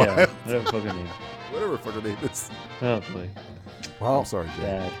Southern Wild. Yeah, whatever fucking name. Whatever fucking name is. Oh boy. Well, I'm sorry, Jay.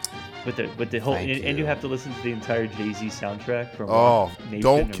 Bad. With the whole and you have to listen to the entire Jay-Z soundtrack from Nathan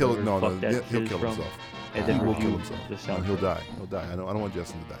don't kill it. No, he'll kill himself. And then He will kill review himself. the No, soundtrack. he'll die. He'll die. I don't want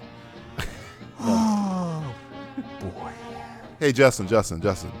Justin to die. Oh boy. Hey, Justin.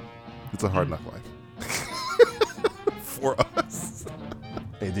 It's a hard knock life. For us.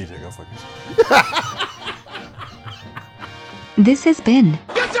 Hey DJ, go fuck yourself. This has been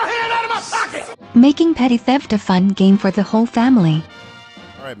Get your hand out of my pocket! Making Petty Theft a fun game for the whole family.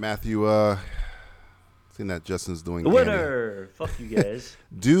 All right, Matthew. Seeing that Justin's doing The winner. Fuck you guys.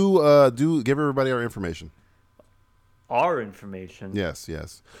 do give everybody our information. Our information. Yes.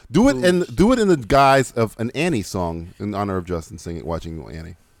 Do it in the guise of an Annie song in honor of Justin watching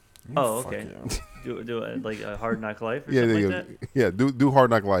Annie. Oh, okay. Do it like a Hard Knock Life or Yeah, something like that? Yeah, do Hard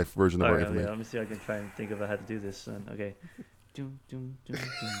Knock Life version of All our right, information. let me see if I can try and think of how to do this. Okay.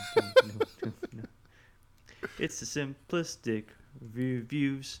 It's the simplistic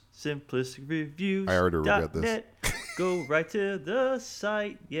reviews. Simplistic reviews. I already regret this. .net. Go right to the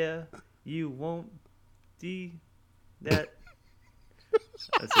site. Yeah, you won't see that.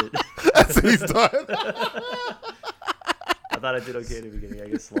 That's it. That's it. He's done. I thought I did okay at the beginning. I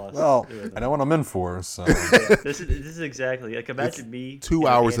guess lost. Well, I know what I'm in for, so. Yeah, this is exactly like imagine me. 2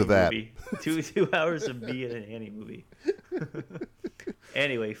 hours of that. Movie. Two hours of me in an Annie movie.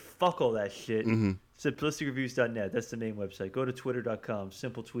 Anyway, fuck all that shit. Mm-hmm. Simplisticreviews.net. That's the main website. Go to twitter.com.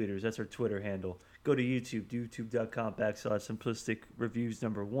 Simple Tweeters. That's our Twitter handle. Go to YouTube.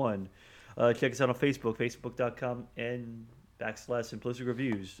 YouTube.com/simplisticreviews1. Check us out on Facebook, facebook.com and /Simplistic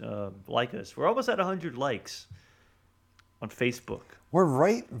Reviews. Like us. We're almost at 100 likes on Facebook. We're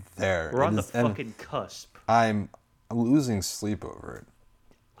right there. We're on the fucking cusp. I'm losing sleep over it.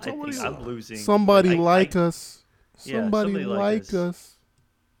 I'm losing. Somebody like us. Yeah, somebody like us.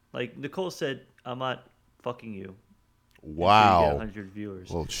 Like Nicole said, I'm not fucking you. Wow. You get 100 viewers.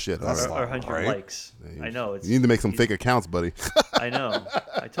 Oh shit. Or 100 likes. I know. You need to make some fake accounts, buddy. I know.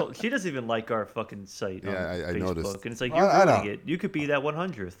 She doesn't even like our fucking site on Facebook. Noticed. And it's like, you're ruining it. You could be that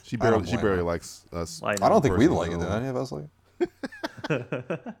 100th. She barely likes us. I don't think we like it. Did any of us like it?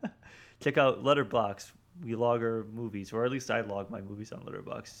 Check out Letterboxd. We log our movies, or at least I log my movies on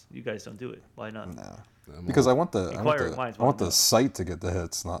Letterboxd. You guys don't do it. Why not? No. Because I want the site to get the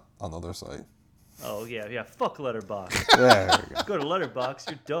hits, not another site. Oh, yeah. Fuck Letterboxd. Go to Letterboxd.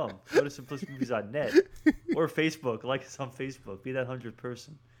 You're dumb. Go to simplisticmovies.net or Facebook. Like us on Facebook. Be that 100th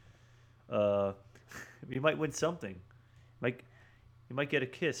person. You might win something. You might get a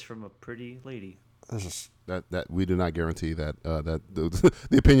kiss from a pretty lady. That we do not guarantee that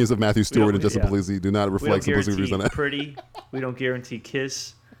the opinions of Matthew Stewart and Justin Polizzi do not reflect Simplistic Reviews on that. Pretty. We don't guarantee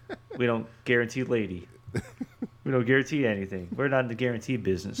kiss. We don't guarantee lady. We don't guarantee anything. We're not in the guarantee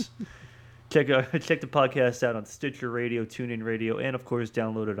business. Check the podcast out on Stitcher Radio, TuneIn Radio, and of course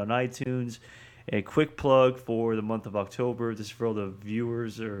download it on iTunes. A quick plug for the month of October. This is for all the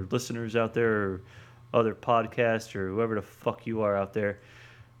viewers or listeners out there, or other podcasts, or whoever the fuck you are out there.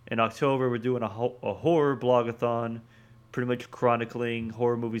 In October, we're doing a horror blogathon, pretty much chronicling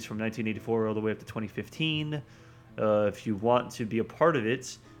horror movies from 1984 all the way up to 2015. If you want to be a part of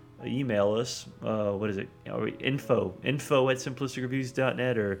it, email us. What is it? Info at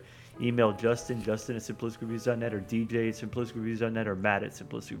simplisticreviews.net, or email Justin at simplisticreviews.net, or DJ at simplisticreviews.net, or Matt at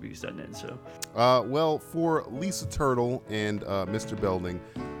simplisticreviews.net. So, well, for Lisa Turtle and Mr. Belding,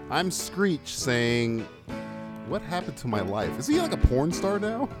 I'm Screech saying, what happened to my life? Is he like a porn star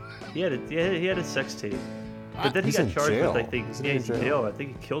now? He had a sex tape. But then he got charged with, I think, he's in jail. I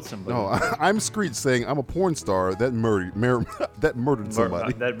think he killed somebody. No, I'm Screech saying I'm a porn star that murdered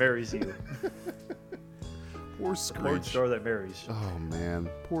somebody. That marries you. Poor Screech. A porn star that marries. Oh, man.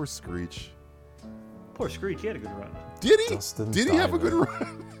 Poor Screech. Poor Screech. He had a good run. Did he? Did he have a good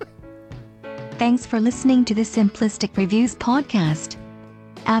run? Thanks for listening to the Simplistic Reviews podcast.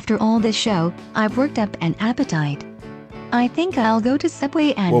 After all this show, I've worked up an appetite. I think I'll go to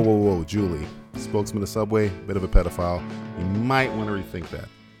Subway and... Whoa, Julie. Spokesman of Subway, bit of a pedophile. You might want to rethink that.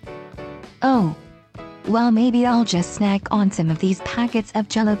 Oh. Well, maybe I'll just snack on some of these packets of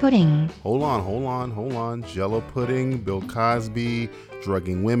Jell-O pudding. Hold on. Jell-O pudding, Bill Cosby,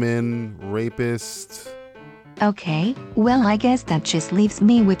 drugging women, rapist. Okay, well, I guess that just leaves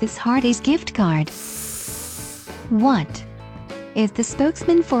me with this Hardee's gift card. What? Is the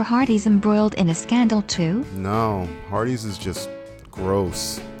spokesman for Hardee's embroiled in a scandal too? No, Hardee's is just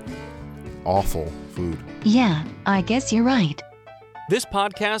gross. Awful food. Yeah, I guess you're right. This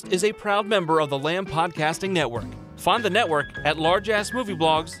podcast is a proud member of the Lamb Podcasting Network. Find the network at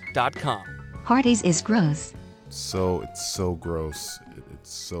largeassmovieblogs.com. Hardee's is gross. It's so gross.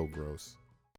 It's so gross.